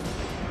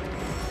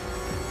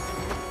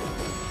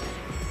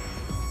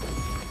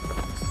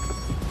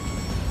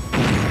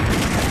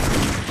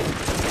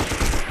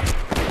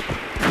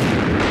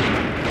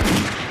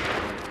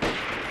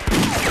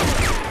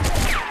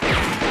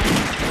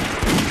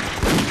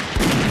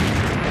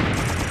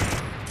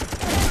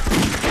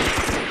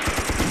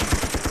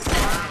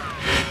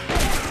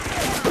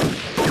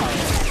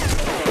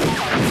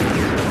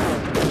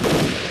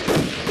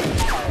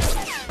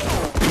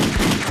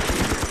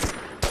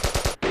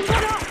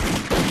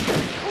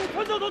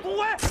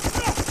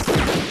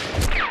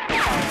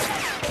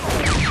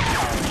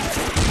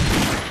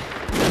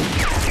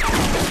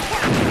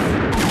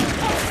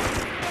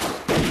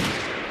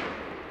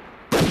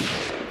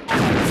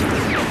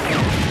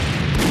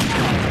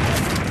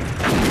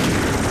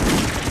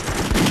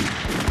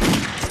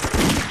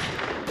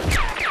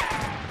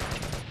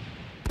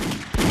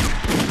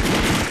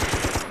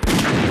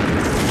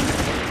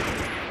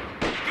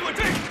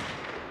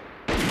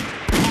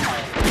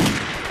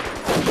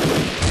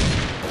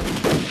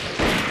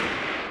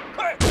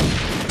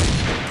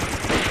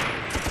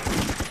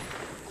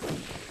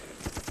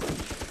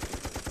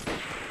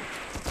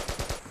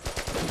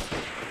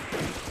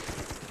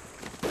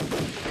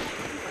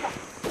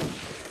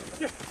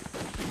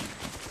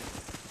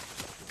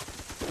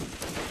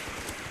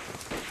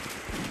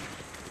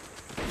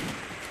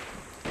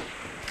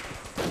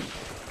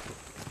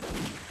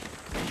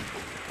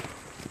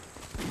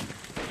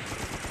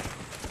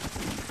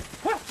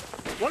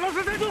王老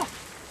师站住！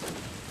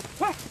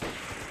快！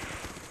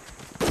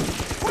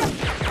快！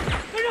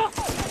跟上！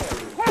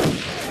快！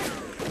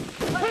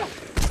快！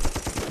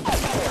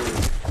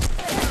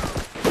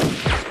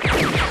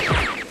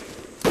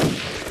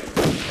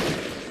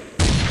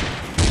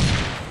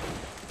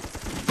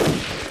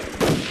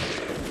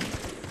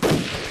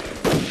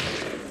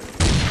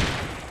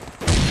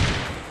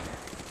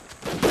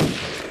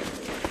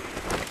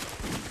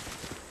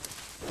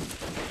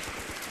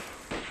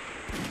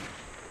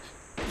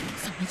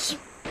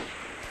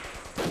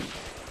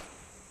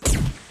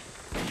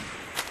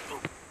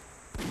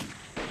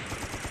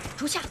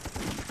 如下。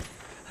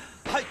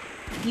嗨，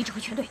你指挥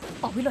全队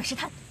保卫乱石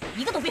滩，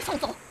一个都别放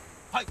走。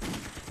嗨，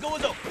跟我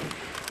走。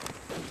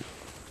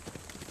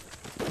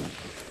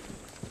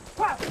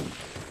快，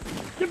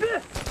进兵！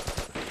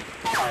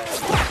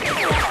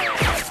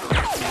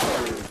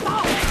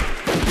打！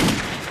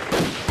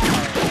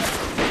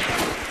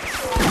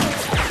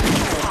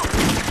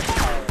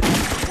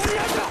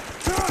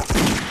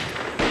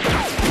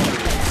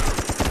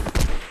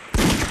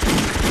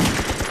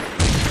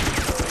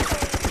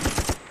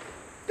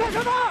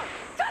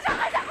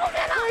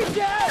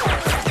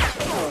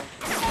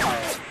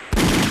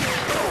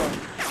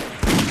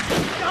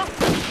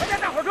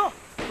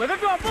 我在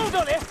这儿蹦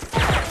这里，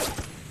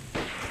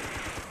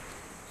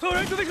所有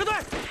人准备撤退。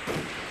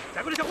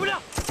改过的小姑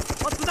娘，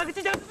把子弹给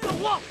机枪对着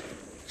火。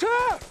是。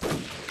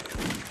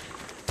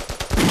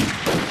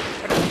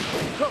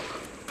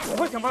我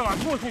会想办法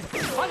出去。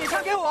把你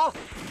枪给我。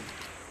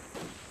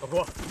老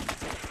郭，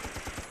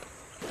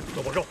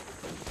做保重。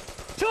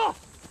撤！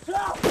撤！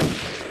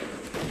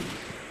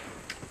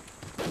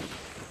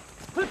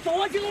快走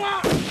啊，青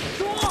蛙！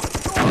走！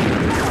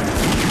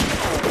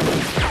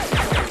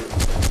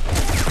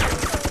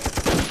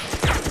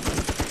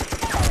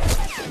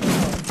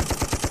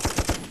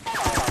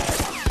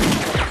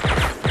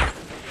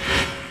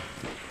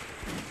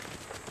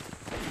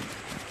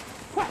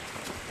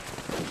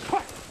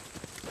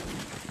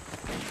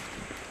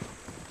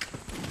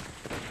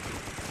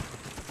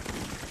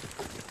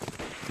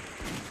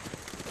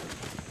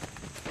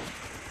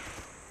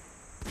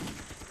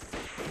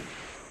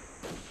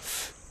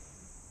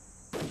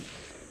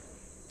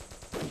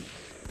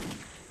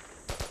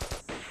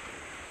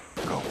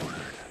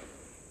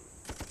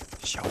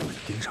小鬼子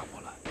盯上我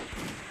了。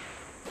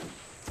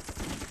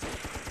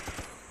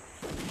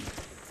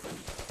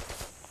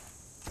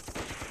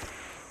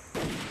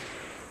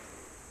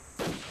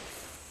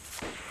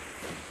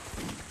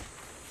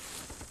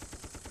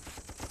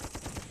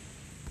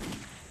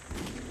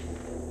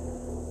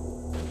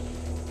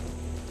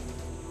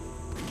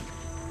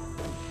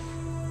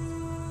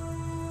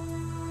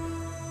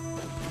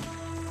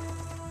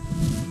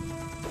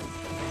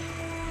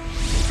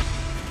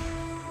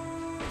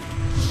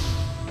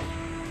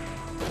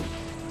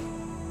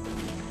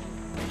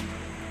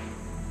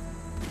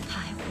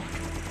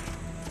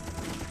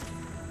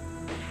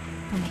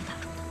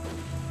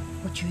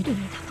 绝对没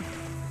打中他。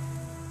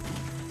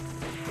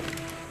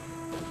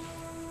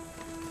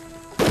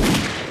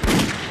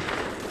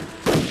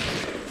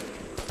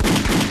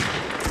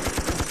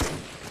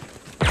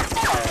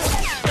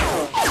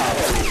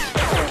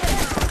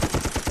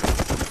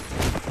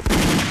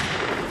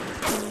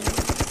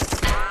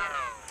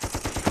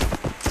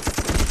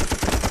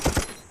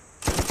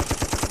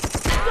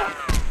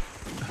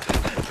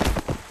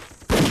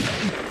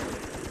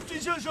军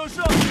枪手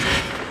上。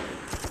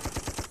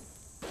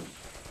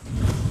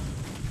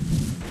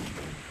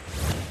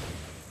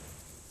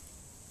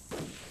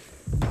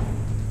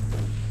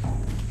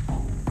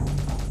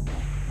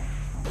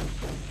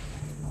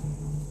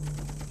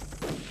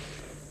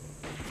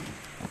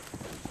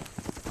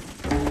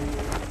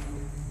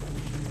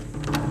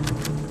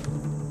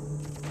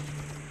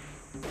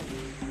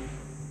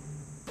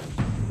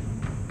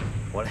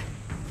 我来。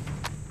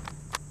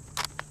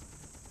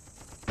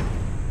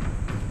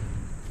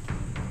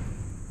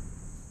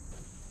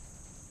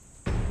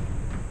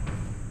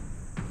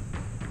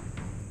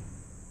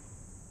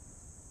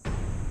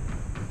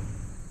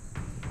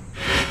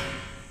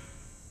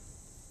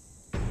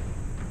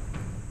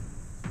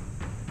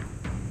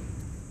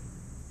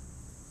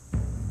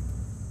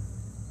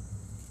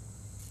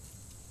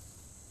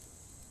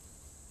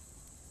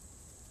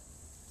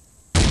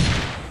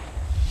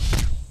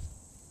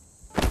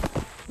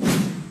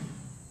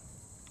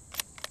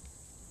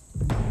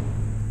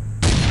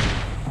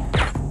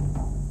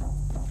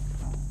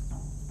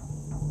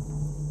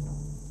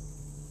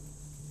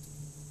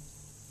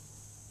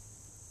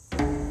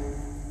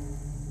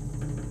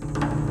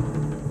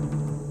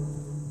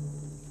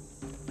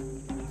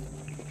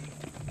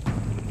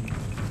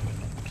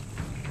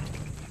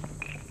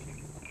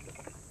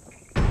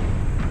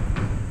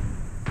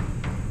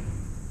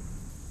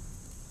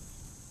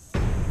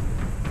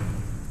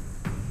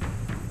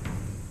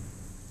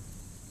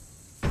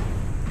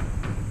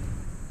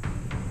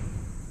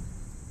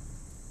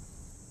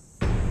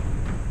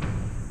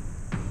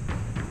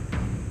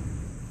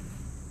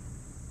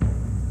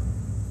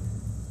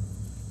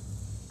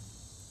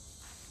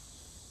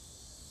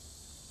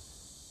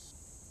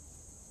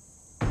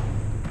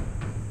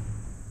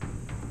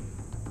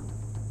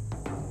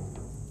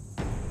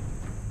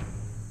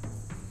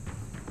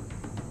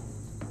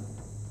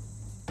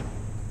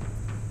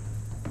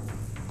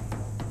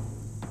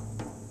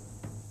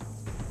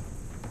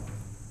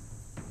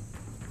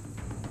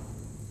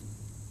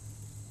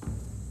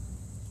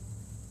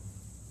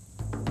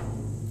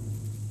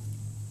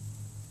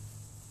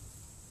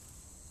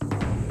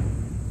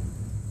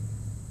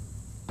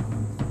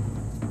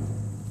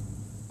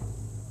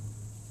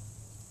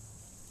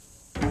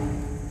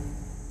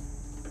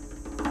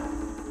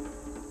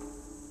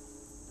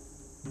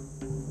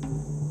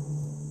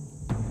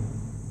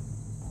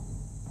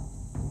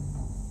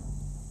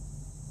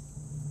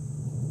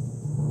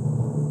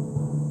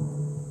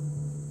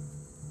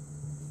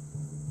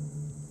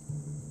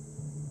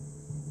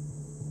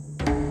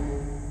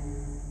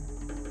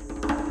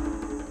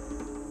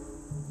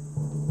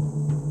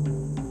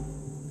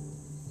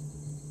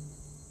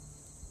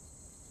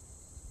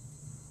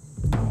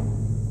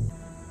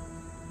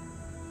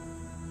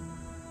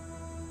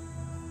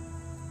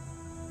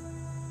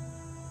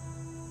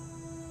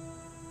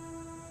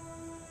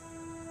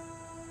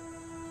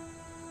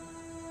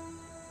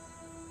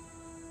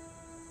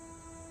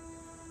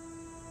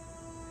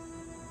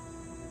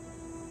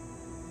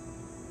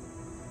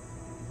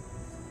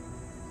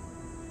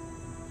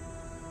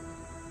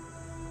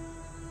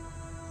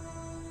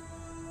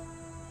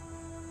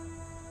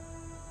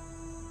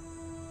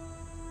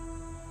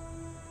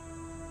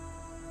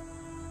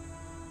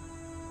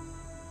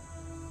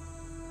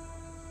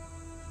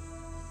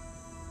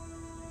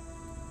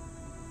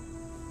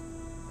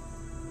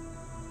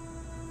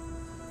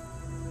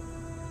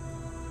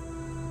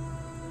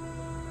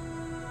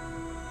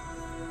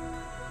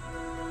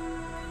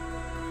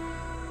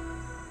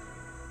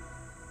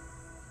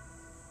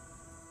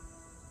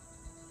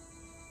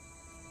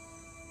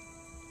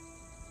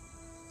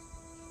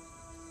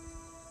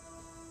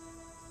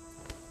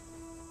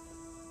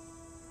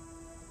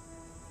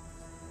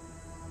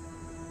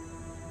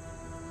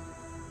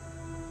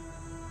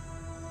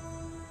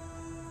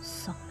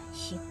丧门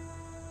星，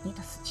你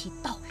的死期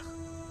到了。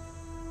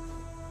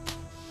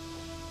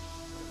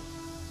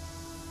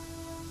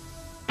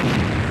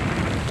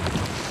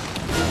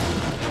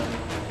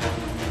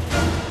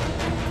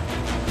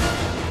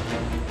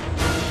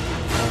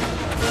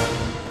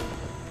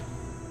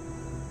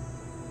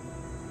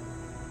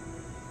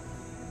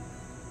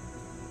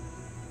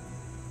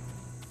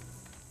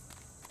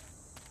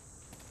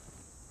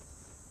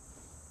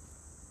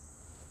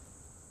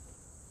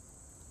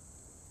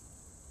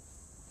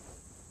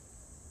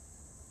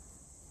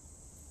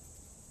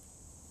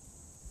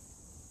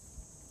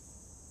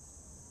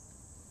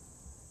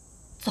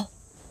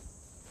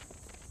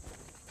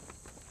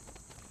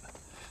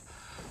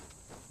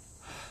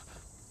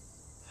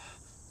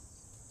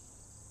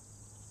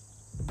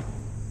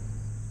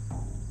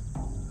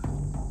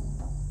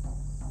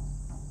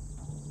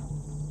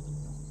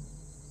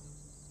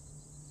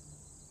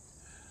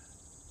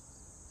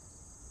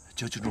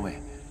交警中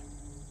尉，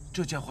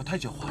这家伙太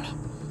狡猾了，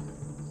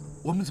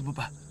我们怎么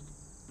办？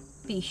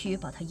必须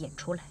把他引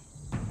出来。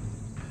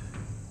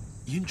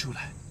引出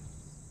来？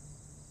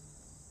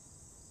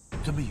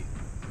怎么引？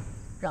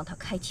让他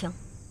开枪。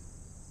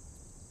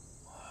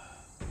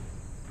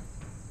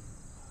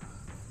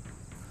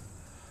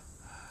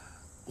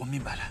我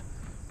明白了，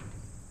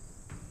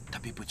他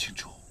并不清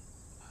楚，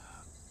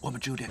我们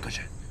只有2个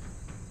人。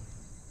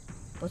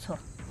不错。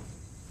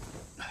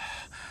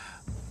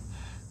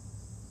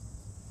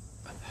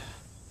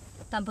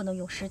但不能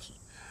用尸体。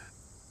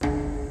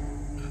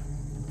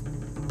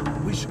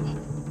为什么？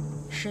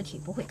尸体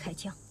不会开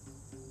枪。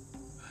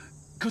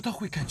可他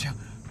会开枪，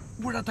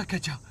我让他开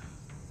枪。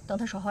等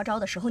他耍花招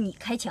的时候，你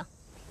开枪。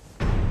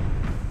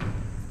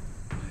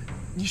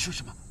你说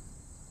什么？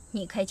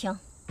你开枪，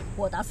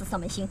我打死丧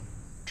门星，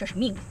这是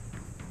命令。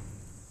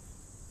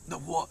那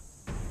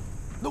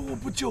我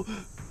不就……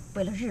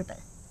为了日本，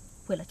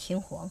为了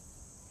天皇，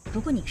如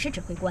果你是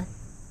指挥官，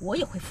我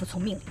也会服从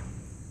命令。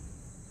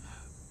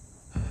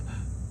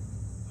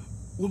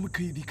我们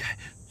可以离开，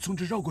从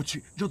这绕过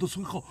去，绕到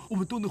村后，我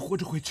们都能活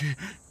着回去。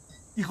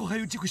以后还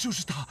有机会收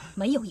拾他。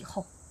没有以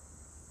后，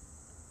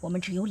我们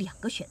只有2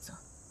个选择：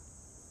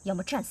要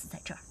么战死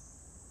在这儿，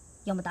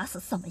要么打死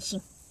丧门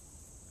星。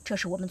这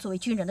是我们作为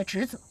军人的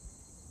职责。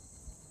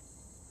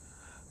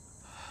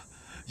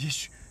也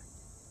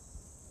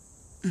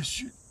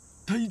许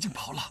他已经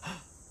跑了。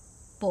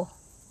不，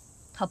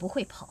他不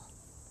会跑。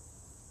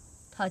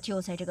他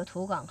就在这个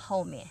土岗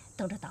后面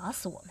等着打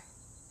死我们。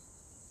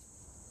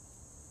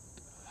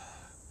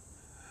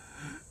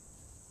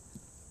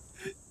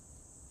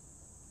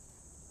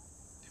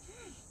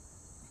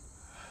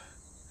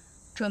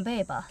准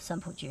备吧，三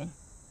浦君。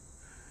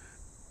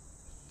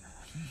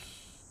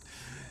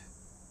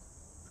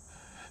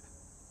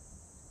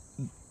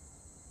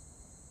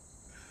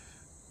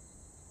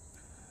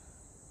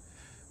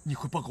你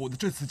会报告我的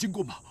战死经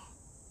过吗？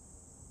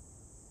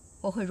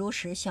我会如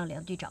实向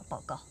梁队长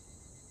报告。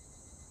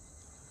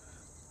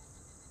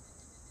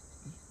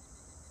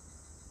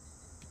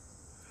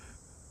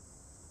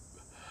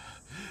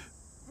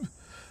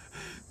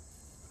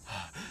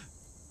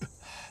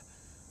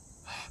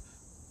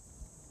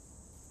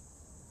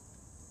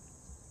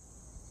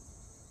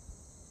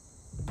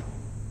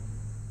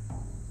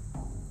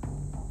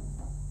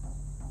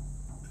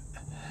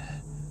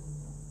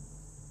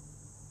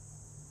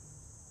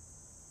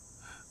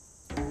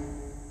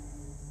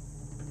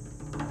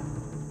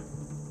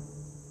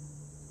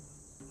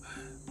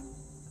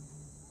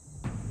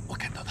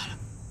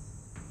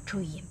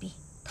注意隐蔽，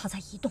他在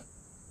移动。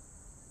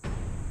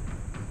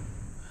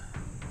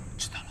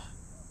知道了。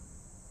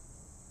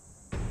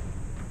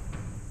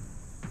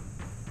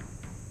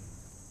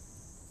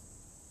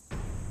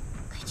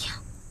开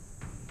枪！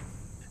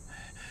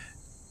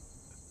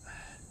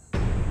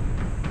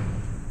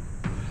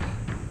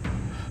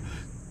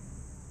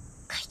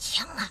开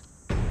枪啊！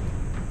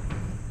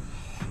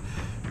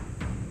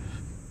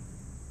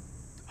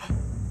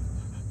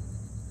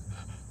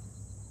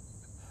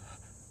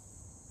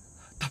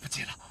他不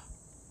见了。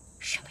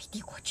身为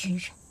帝国军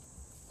人，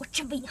我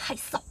真为你害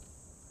臊！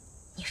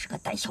你是个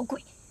胆小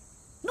鬼，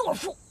懦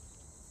夫！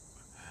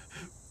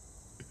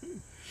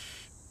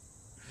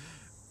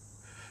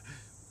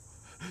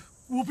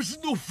我不是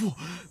懦夫，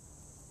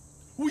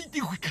我一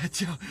定会开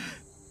枪。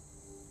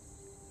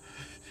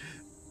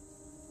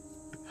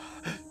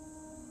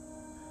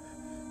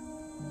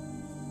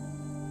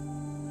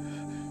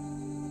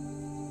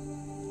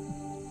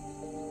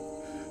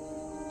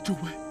诸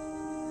位，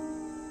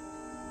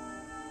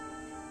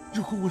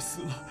如果我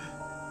死了，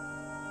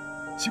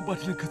请把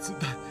这2颗子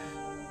弹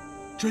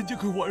转交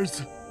给我儿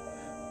子。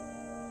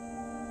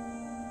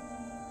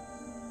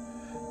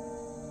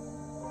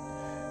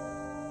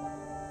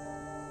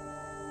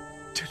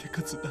这2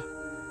颗子弹，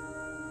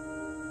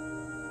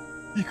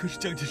一颗是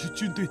蒋介石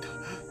军队的，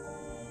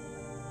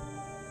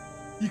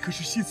一颗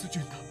是新四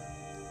军的。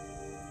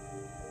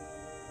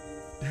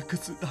2颗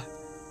子弹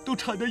都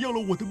差点要了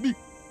我的命。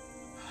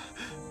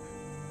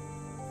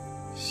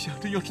想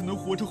着要是能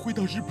活着回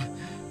到日本，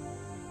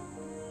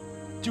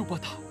就把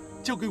他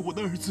交给我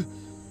的儿子，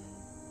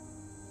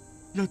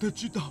让他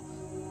知道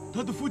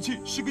他的父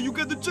亲是个勇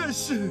敢的战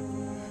士。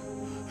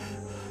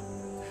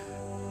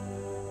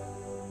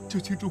九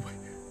卿诸位，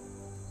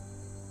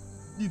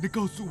你能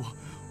告诉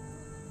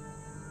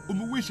我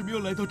们为什么要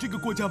来到这个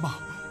国家吗？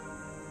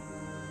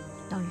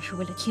当然是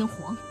为了天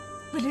皇，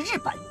为了日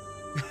本。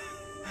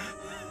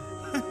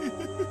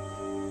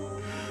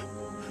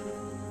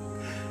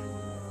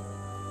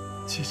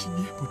其实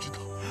你也不知道，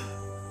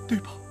对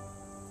吧？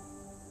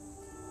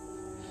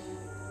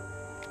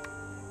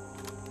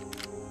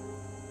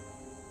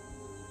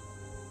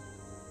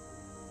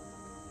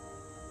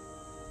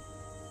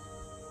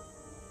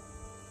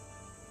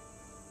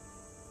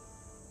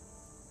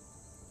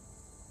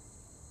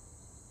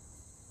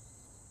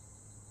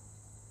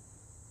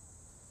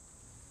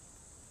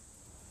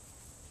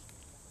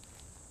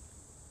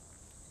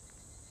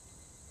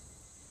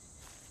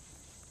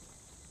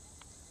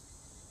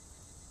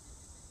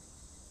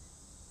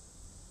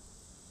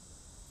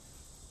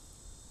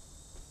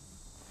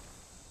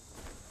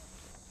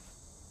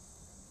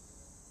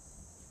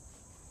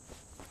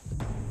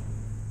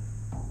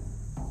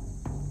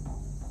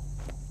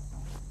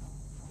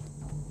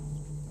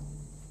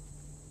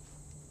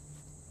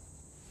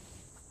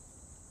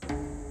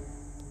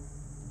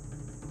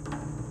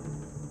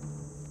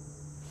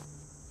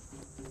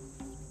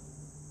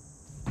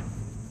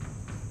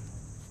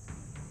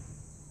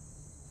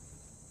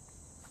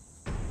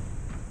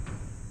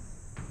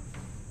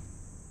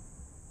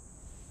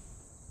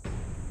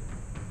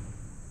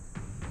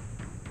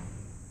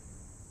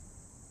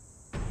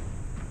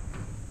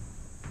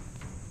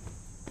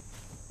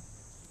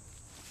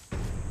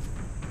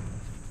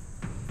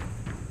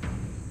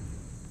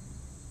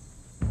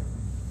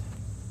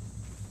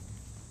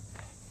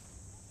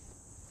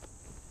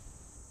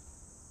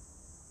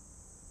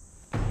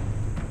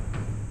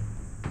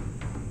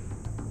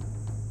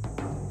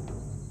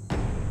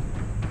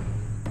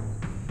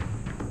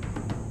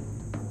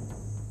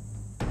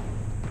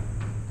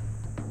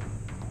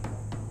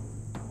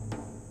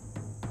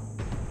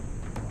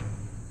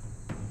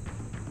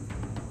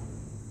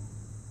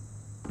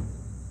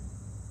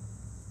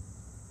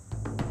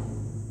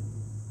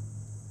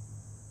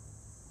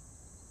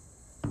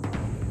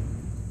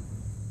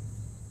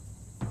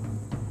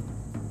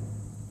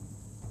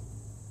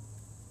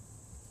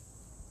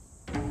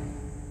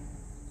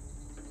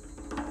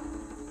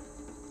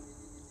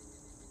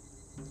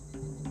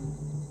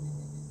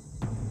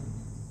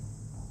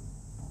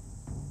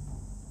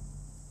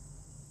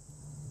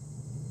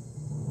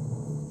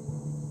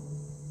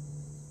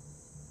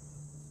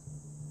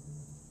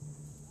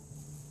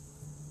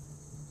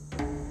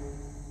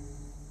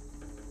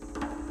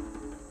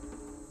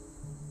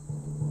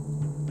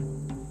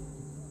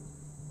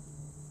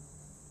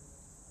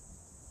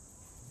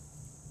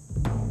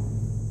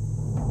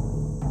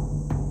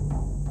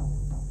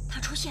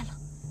现了。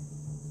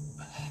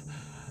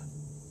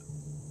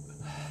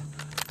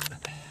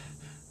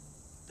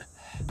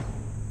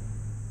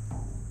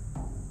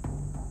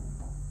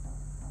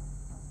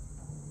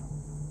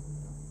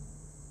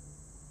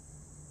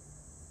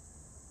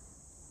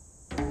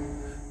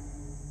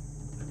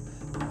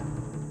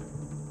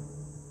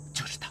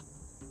就是他。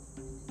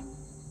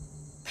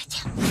开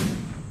枪！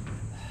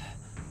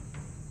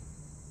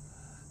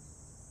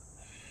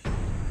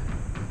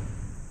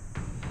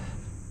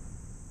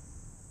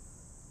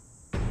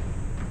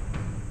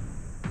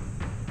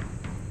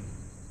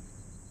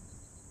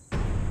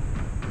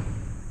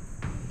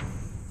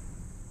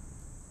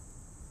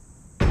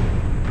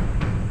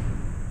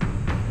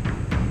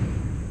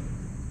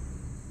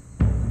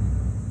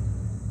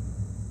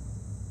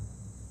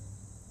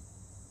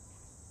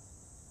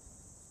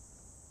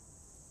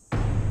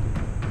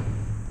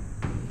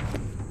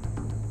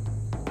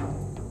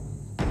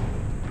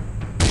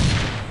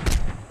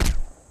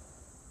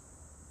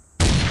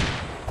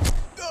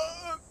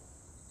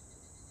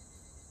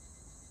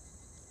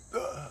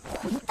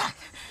混蛋！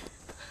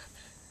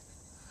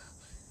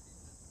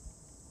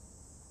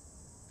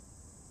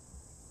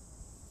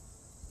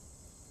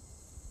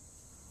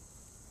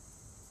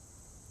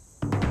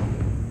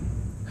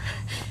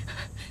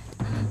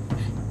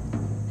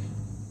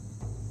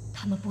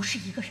他们不是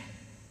一个人。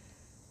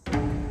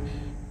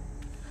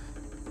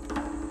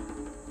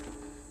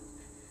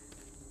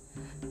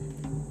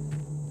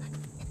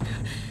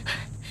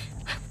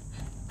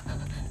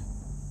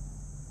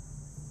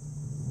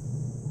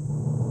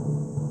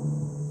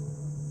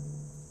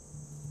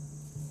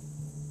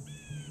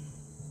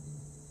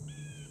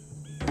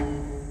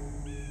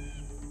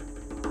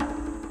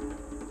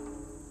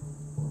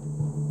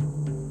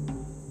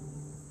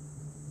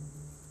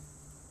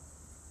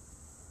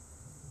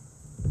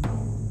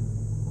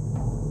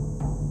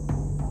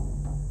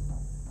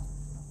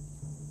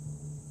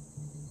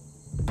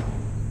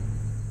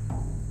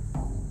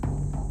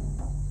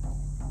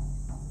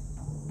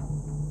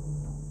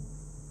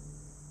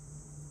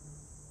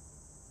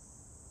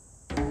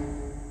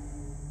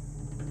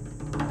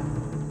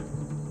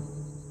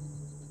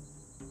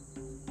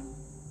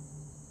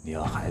你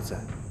要还在，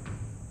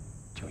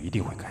就一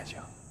定会开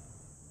枪。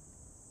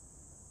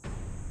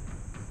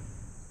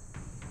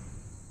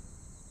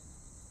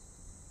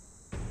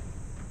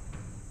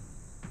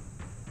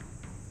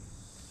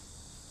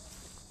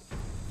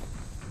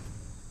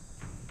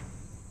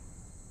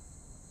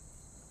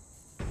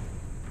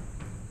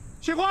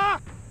杏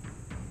花，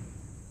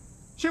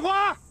杏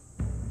花，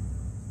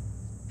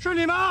是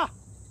你吗？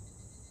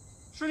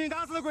是你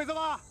打死的鬼子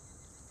吗？